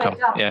 what do you call it?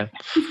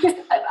 It's just,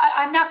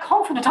 I'm now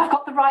confident I've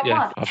got the right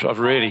one. I've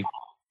really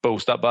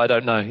ballsed up, but I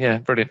don't know. Yeah,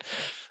 brilliant.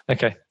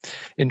 Okay,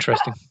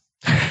 interesting.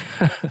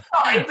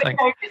 Sorry, but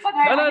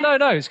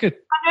no, it's good.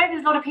 I know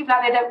there's a lot of people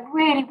out there that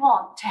really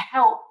want to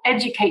help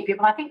educate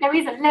people. I think there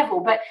is a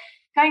level, but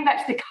going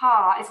back to the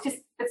car, it's just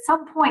at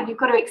some point you've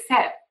got to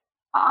accept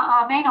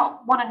I may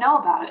not want to know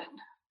about it.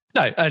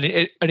 No, and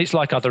it's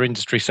like other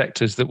industry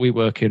sectors that we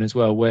work in as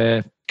well,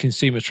 where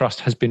consumer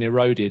trust has been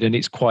eroded, and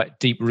it's quite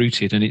deep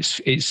rooted, and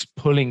it's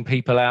pulling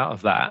people out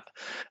of that.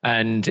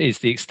 And it's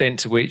the extent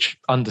to which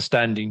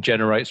understanding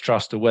generates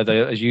trust, or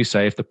whether, as you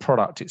say, if the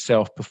product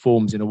itself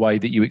performs in a way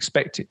that you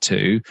expect it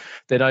to,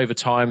 then over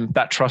time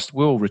that trust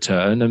will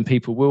return, and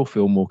people will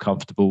feel more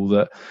comfortable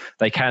that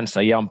they can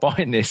say, yeah, I'm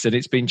buying this and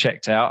it's been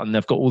checked out and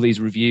they've got all these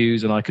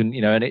reviews and I can,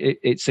 and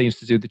it seems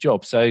to do the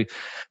job. So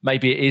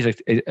maybe it is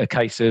a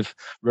case of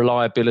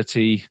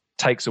reliability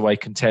takes away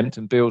contempt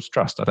and builds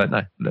trust. I don't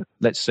know.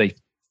 Let's see.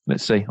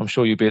 I'm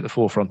sure you'll be at the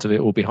forefront of it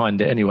or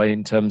behind it anyway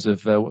in terms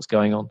of what's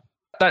going on.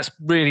 That's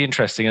really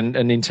interesting.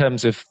 And in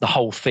terms of the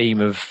whole theme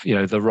of,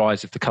 the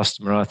rise of the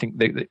customer, I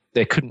think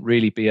there couldn't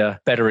really be a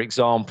better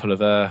example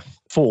of a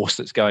force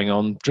that's going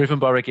on, driven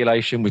by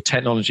regulation with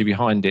technology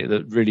behind it,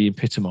 that really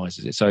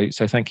epitomizes it.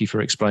 So thank you for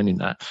explaining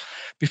that.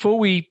 Before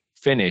we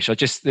finish,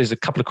 there's a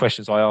couple of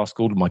questions I ask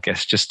all of my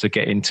guests just to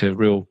get into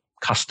real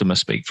customer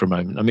speak for a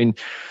moment. I mean,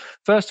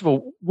 first of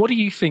all, what do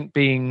you think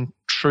being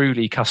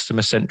truly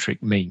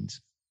customer-centric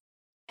means?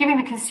 Giving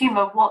the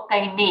consumer what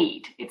they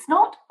need. It's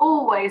not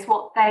always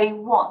what they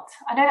want.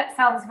 I know that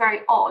sounds very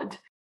odd,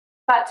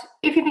 but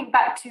if you think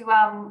back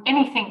to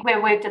anything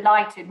where we're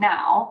delighted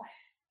now,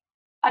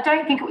 I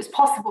don't think it was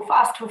possible for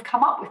us to have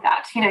come up with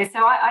that. So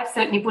I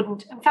certainly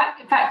wouldn't. In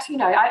fact,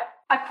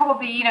 I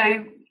probably,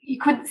 you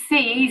couldn't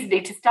see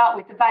easily to start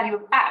with the value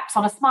of apps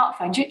on a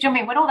smartphone. Do you know what I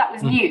mean? When all that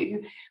was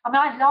new,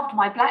 I loved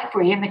my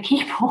BlackBerry and the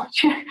keyboard.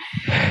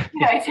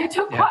 It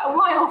took quite a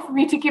while for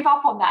me to give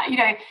up on that.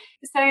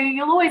 So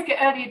you'll always get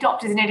early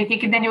adopters in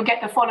anything, and then you'll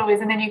get the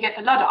followers, and then you get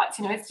the Luddites.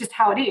 It's just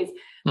how it is.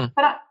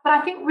 But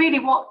I think really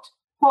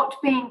what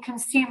being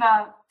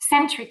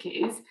consumer-centric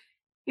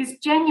is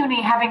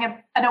genuinely having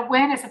an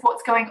awareness of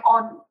what's going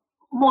on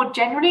more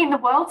generally in the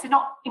world, so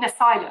not in a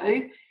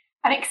silo,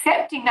 and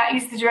accepting that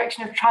is the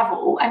direction of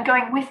travel and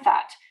going with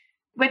that,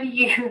 whether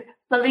you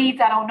believe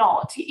that or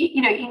not.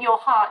 In your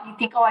heart, you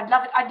think, oh, I'd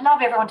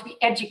love everyone to be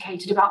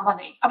educated about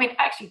money.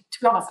 Actually, to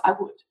be honest, I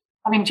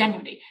would.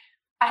 Genuinely.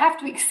 I have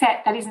to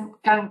accept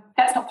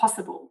that's not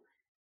possible.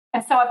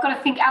 And so I've got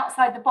to think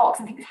outside the box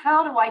and think,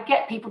 how do I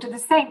get people to the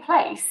same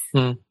place,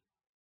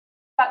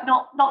 but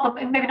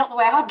maybe not the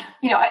way I'd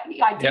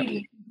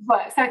ideally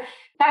work. So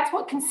that's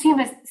what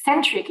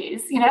consumer-centric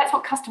is. That's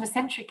what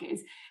customer-centric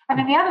is. And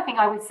then the other thing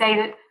I would say,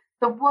 that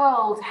the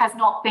world has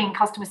not been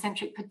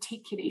customer-centric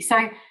particularly.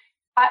 So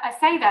I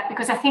say that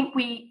because I think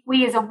we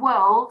as a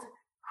world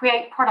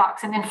create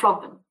products and then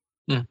flog them.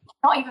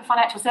 Not even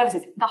financial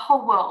services, the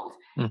whole world.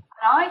 And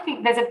I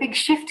think there's a big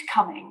shift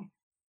coming,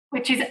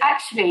 which is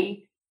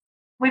actually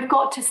we've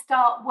got to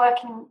start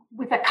working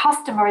with the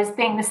customer as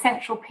being the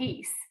central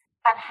piece.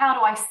 And how do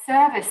I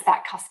service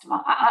that customer?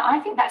 I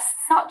think that's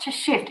such a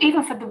shift,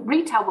 even for the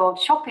retail world,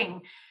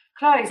 shopping,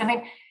 clothes.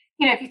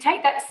 If you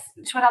take that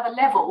to another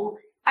level,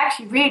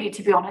 actually, really,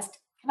 to be honest,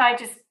 can I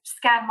just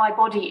scan my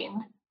body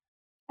in?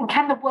 And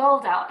can the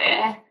world out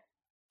there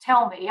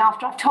tell me,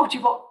 after I've told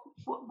you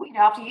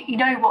after you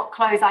know what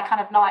clothes I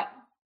kind of like,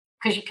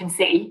 because you can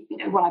see,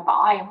 what I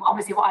buy and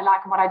obviously what I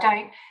like and what I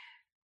don't.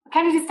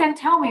 Can you just then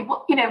tell me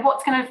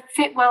what's going to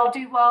fit well,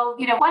 do well?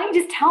 Why don't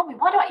you just tell me?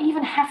 Why do I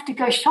even have to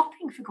go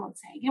shopping, for God's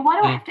sake? Why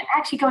do I have to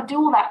actually go and do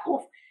all that?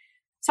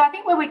 So I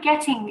think where we're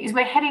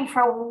heading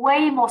for a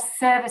way more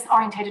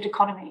service-orientated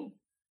economy.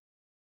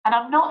 And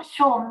I'm not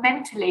sure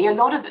mentally, a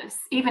lot of us,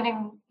 even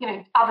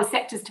in other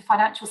sectors to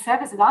financial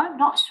services, I'm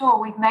not sure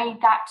we've made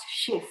that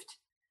shift.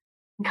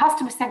 And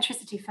customer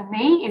centricity for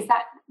me is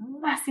that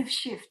massive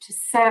shift to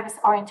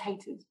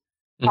service-orientated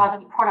rather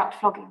than product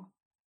flogging.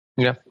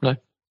 Yeah, no.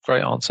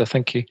 Great answer.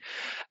 Thank you.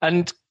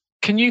 And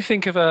can you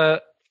think of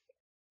a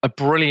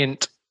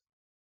brilliant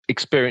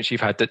experience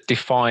you've had that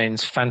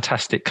defines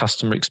fantastic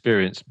customer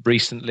experience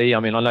recently? I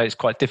know it's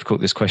quite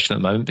difficult, this question at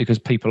the moment, because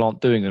people aren't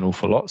doing an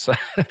awful lot. So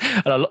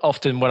and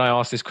often when I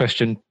ask this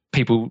question,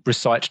 people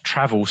recite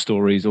travel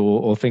stories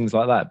or things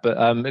like that.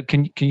 But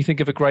can you think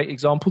of a great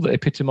example that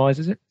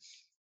epitomizes it?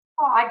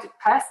 Well, I did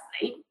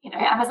personally,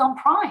 Amazon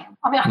Prime.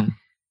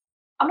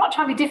 I'm not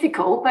trying to be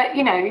difficult, but,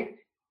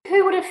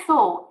 who would have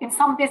thought in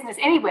some business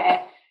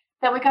anywhere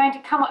that we're going to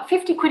come up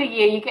 50 quid a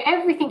year, you get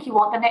everything you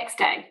want the next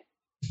day?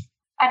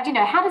 And,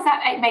 how does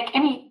that make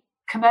any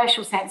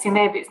commercial sense in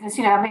their business?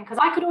 Because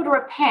I could order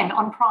a pen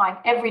on Prime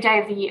every day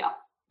of the year.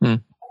 A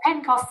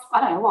pen costs,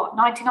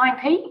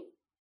 99p?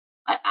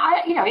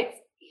 It's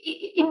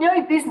in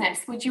no business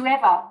would you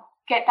ever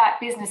get that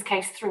business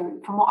case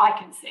through, from what I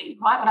can see,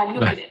 right? When I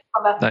look at it,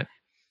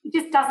 it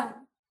just doesn't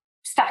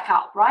stack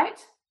up,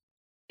 right?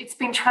 It's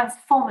been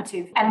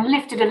transformative and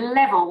lifted a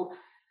level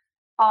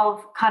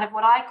of kind of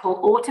what I call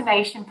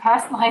automation,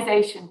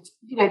 personalization,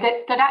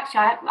 that actually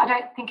I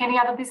don't think any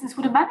other business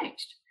would have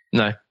managed.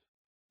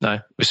 No,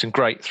 with some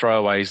great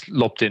throwaways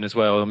lobbed in as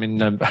well.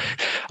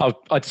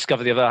 I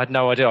discovered the other, I had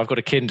no idea. I've got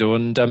a Kindle,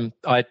 and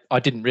I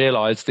didn't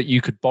realise that you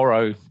could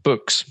borrow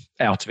books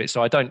out of it.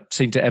 So I don't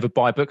seem to ever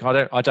buy a book.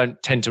 I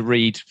don't tend to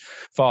read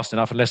fast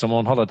enough unless I'm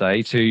on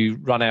holiday to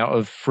run out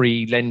of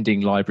free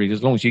lending libraries.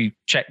 As long as you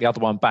check the other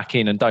one back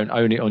in and don't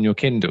own it on your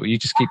Kindle, you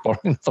just keep borrowing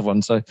another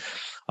one. So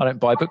I don't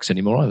buy books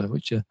anymore either,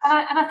 which... And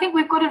I think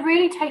we've got to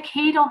really take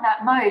heed on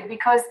that mode,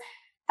 because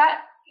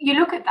that you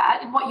look at that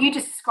and what you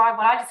just described,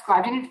 what I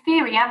described, and in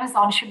theory,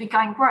 Amazon should be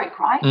going broke,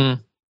 right?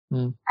 And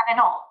they're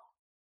not.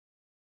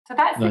 So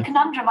that's the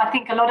conundrum I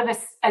think a lot of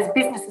us as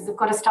businesses have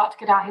got to start to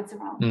get our heads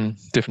around.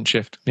 Different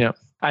shift, yeah.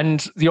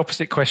 And the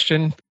opposite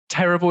question,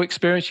 terrible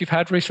experience you've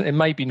had recently?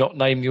 Maybe not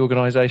name the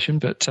organisation,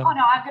 but... Oh, no,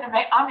 I'm going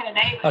to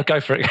name it. I'll go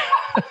for it.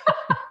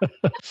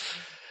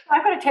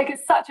 I've got to take it.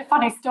 Such a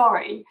funny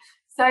story.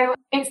 So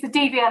it's the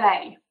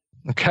DVLA.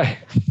 Okay.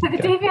 So the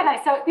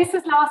DVLA, so this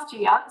was last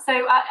year.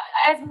 So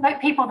as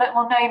people that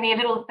will know me a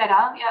little better,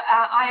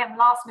 I am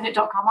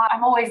lastminute.com.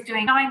 I'm always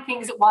doing 9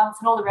 things at once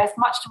and all the rest,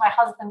 much to my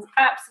husband's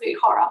absolute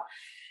horror.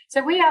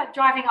 So we are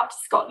driving up to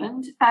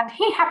Scotland, and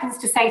he happens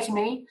to say to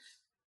me,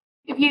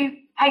 "Have you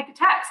paid the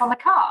tax on the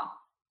car?"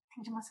 I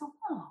think to myself,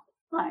 "Oh,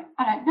 right,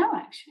 I don't know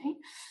actually."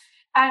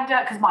 And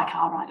because my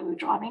car, right, that we were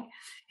driving,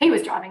 he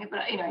was driving it, but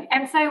anyway.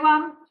 And so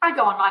I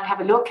go online and have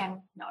a look,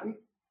 and no,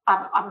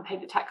 I haven't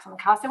paid the tax on the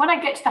car. So when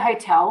I get to the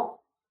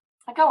hotel,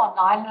 I go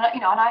online, and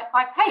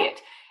I pay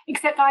it.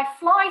 Except I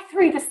fly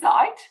through the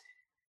site,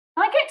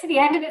 and I get to the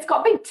end, and it's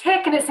got a big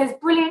tick, and it says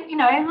brilliant,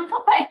 and I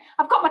thought, but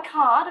I've got my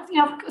card,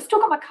 I've still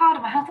got my card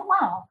in my hand. I thought,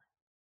 wow,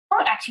 I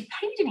haven't actually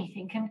paid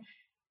anything, and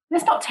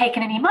it's not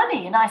taken any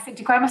money. And I said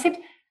to Graham, I said,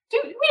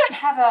 "Dude, we don't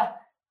have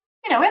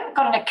we haven't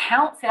got an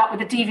account set up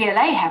with the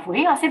DVLA, have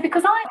we?" I said,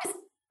 "Because I just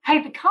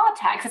paid the car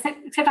tax." I said,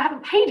 "Except I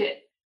haven't paid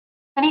it."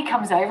 And he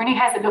comes over and he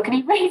has a look and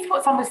he reads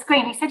what's on the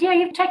screen. He said, "Yeah,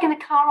 you've taken the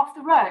car off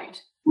the road.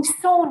 You've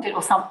sawned it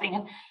or something."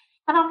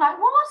 And I'm like,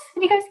 "What?"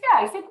 And he goes,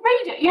 "Yeah." He said,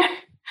 "Read it."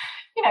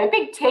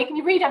 Big tick, and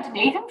you read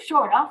underneath, and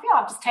sure enough,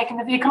 I've just taken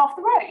the vehicle off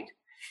the road.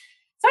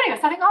 So anyway,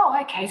 so I think, oh,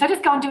 okay. So I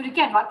just go and do it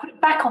again, right? Put it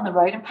back on the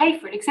road and pay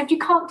for it. Except you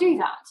can't do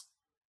that.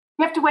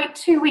 You have to wait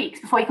 2 weeks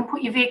before you can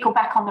put your vehicle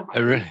back on the road.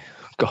 Oh, really?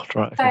 God,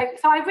 right. Okay.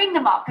 So I ring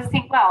them up because I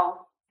think,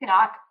 well,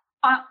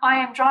 I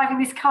am driving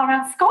this car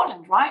around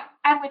Scotland, right?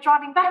 And we're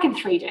driving back in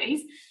 3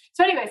 days.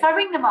 So anyway, so I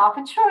ring them up,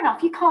 and sure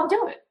enough, you can't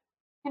do it.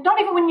 And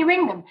not even when you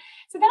ring them.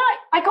 So then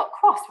I got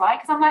cross, right?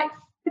 Because I'm like,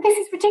 but this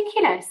is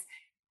ridiculous.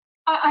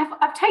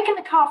 I've taken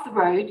the car off the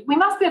road. We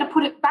must be able to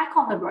put it back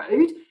on the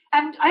road.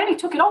 And I only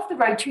took it off the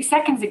road 2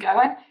 seconds ago.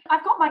 And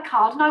I've got my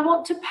card and I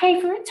want to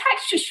pay for it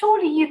tax.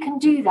 Surely you can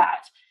do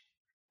that.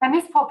 And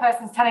this poor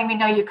person's telling me,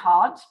 no, you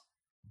can't.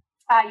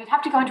 You'd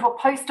have to go into a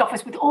post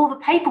office with all the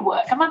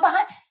paperwork.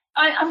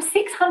 I'm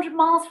 600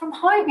 miles from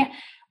home.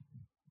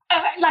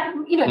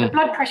 The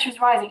blood pressure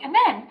is rising. And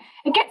then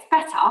it gets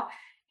better.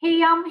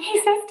 He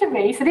says to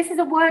me, so this is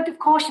a word of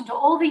caution to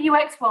all the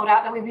UX world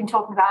out there we've been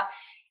talking about.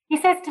 He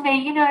says to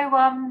me,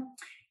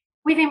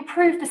 we've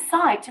improved the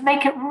site to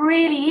make it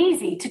really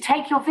easy to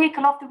take your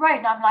vehicle off the road.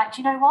 And I'm like,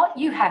 do you know what?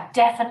 You have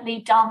definitely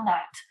done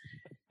that.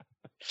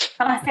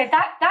 And I said,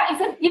 that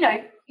isn't,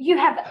 you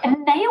have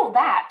nailed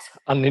that.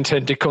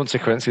 Unintended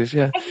consequences,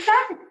 yeah.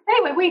 Exactly.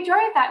 Anyway, we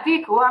drove that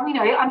vehicle,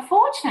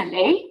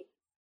 unfortunately,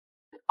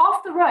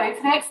 off the road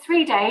for the next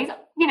 3 days,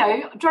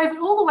 drove it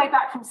all the way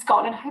back from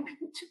Scotland,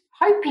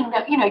 hoping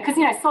that, because,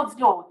 sod's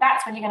law,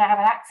 that's when you're going to have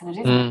an accident,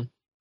 isn't it?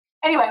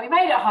 Anyway, we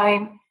made it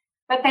home,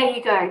 but there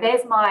you go.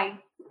 There's my...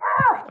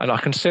 And I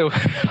can see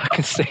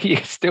you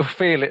still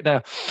feel it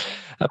now.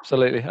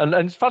 Absolutely. And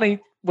it's funny,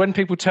 when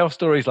people tell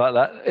stories like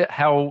that,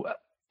 how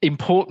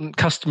important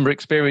customer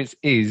experience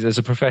is as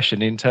a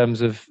profession in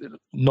terms of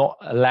not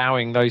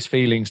allowing those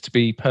feelings to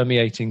be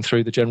permeating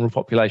through the general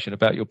population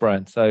about your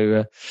brand.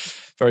 So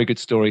very good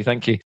story.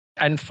 Thank you.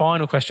 And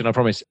final question, I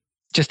promise.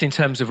 Just in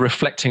terms of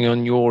reflecting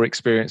on your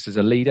experience as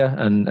a leader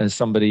and as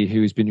somebody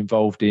who has been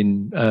involved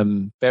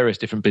in various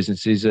different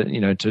businesses,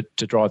 to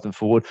drive them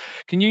forward,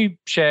 can you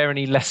share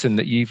any lesson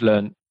that you've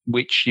learned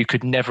which you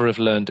could never have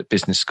learned at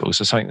business school?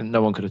 So something that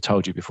no one could have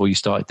told you before you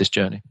started this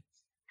journey.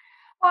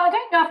 Well, I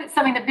don't know if it's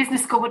something that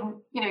business school wouldn't,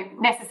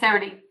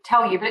 necessarily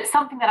tell you, but it's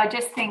something that I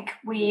just think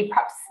we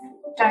perhaps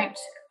don't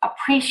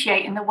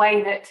appreciate in the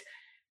way that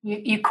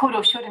you could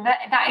or should, and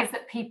that is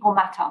that people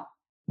matter.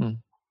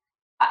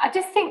 I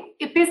just think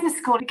in business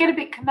school, you get a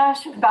bit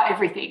commercial about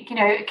everything,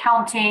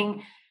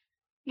 accounting,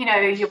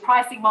 your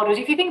pricing models.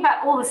 If you think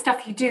about all the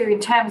stuff you do in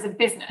terms of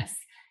business,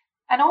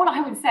 and all I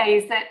would say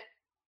is that,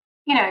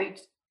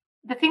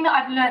 the thing that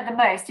I've learned the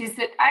most is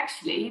that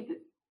actually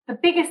the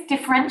biggest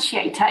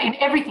differentiator in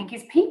everything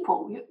is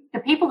people, the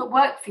people that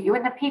work for you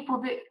and the people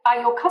that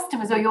are your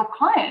customers or your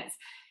clients.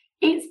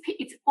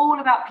 It's all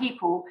about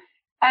people.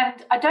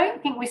 And I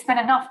don't think we spend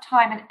enough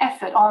time and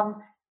effort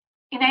on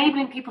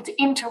enabling people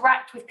to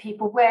interact with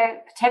people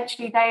where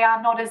potentially they are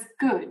not as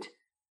good.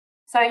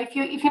 So if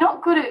you're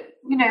not good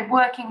at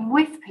working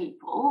with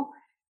people,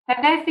 then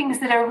they're things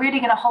that are really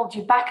going to hold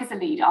you back as a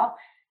leader.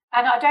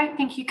 And I don't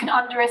think you can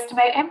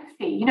underestimate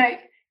empathy.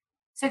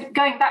 So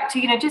going back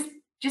to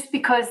just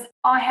because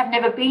I have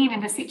never been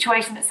in a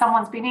situation that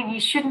someone's been in, you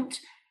shouldn't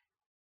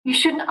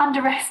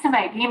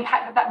underestimate the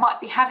impact that might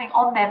be having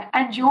on them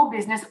and your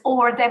business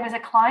or them as a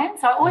client.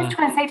 So I always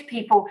try and say to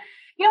people,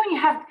 when you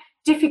have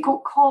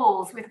difficult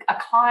calls with a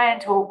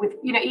client or with,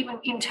 even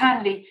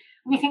internally,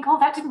 and you think, oh,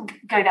 that didn't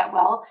go that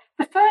well,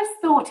 the first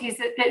thought is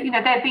that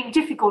they're being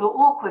difficult or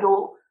awkward,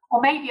 or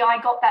maybe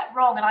I got that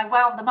wrong and I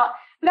wound them up.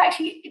 But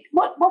actually,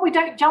 what we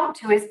don't jump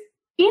to is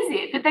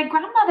it that their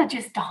grandmother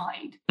just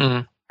died?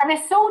 Mm. And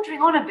they're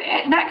soldiering on a bit.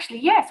 And actually,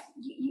 yes,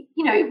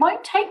 it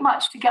won't take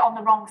much to get on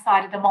the wrong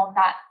side of them on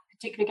that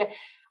particular game.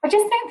 I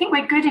just don't think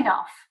we're good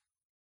enough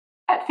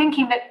at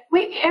thinking that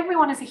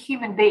everyone is a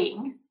human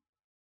being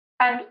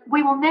and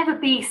we will never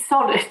be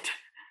solid.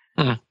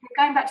 Mm.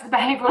 Going back to the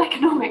behavioural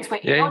economics, we're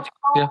illogical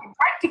and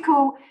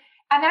practical,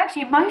 and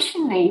actually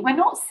emotionally, we're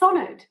not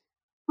solid.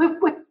 We're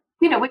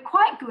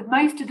quite good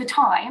most of the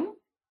time,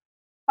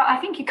 but I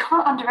think you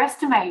can't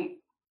underestimate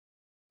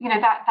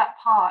that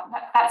part.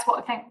 That's what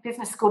I think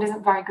business school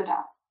isn't very good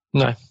at.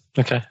 No.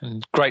 Okay.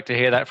 And great to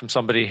hear that from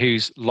somebody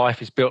whose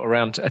life is built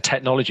around a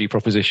technology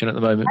proposition at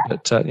the moment.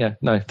 But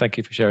thank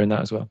you for sharing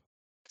that as well.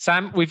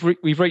 Sam, we've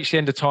reached the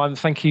end of time.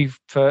 Thank you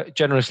for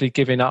generously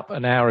giving up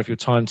an hour of your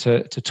time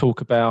to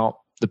talk about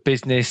the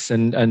business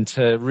and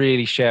to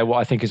really share what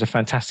I think is a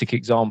fantastic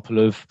example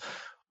of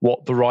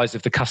what the rise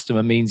of the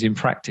customer means in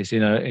practice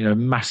in a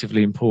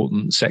massively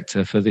important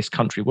sector for this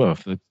country,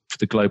 for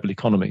the global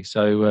economy.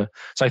 So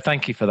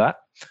thank you for that.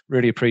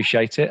 Really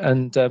appreciate it.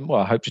 And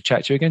I hope to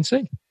chat to you again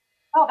soon.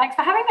 Oh, thanks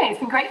for having me. It's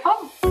been great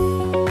fun.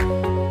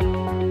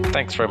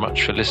 Thanks very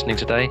much for listening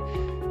today.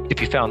 If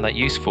you found that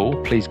useful,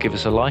 please give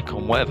us a like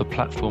on whatever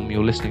platform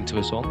you're listening to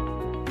us on.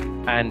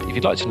 And if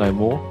you'd like to know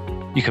more,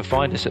 you can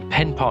find us at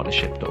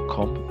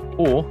penpartnership.com,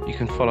 or you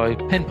can follow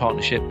Pen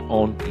Partnership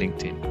on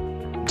LinkedIn.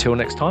 Until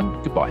next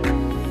time,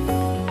 goodbye.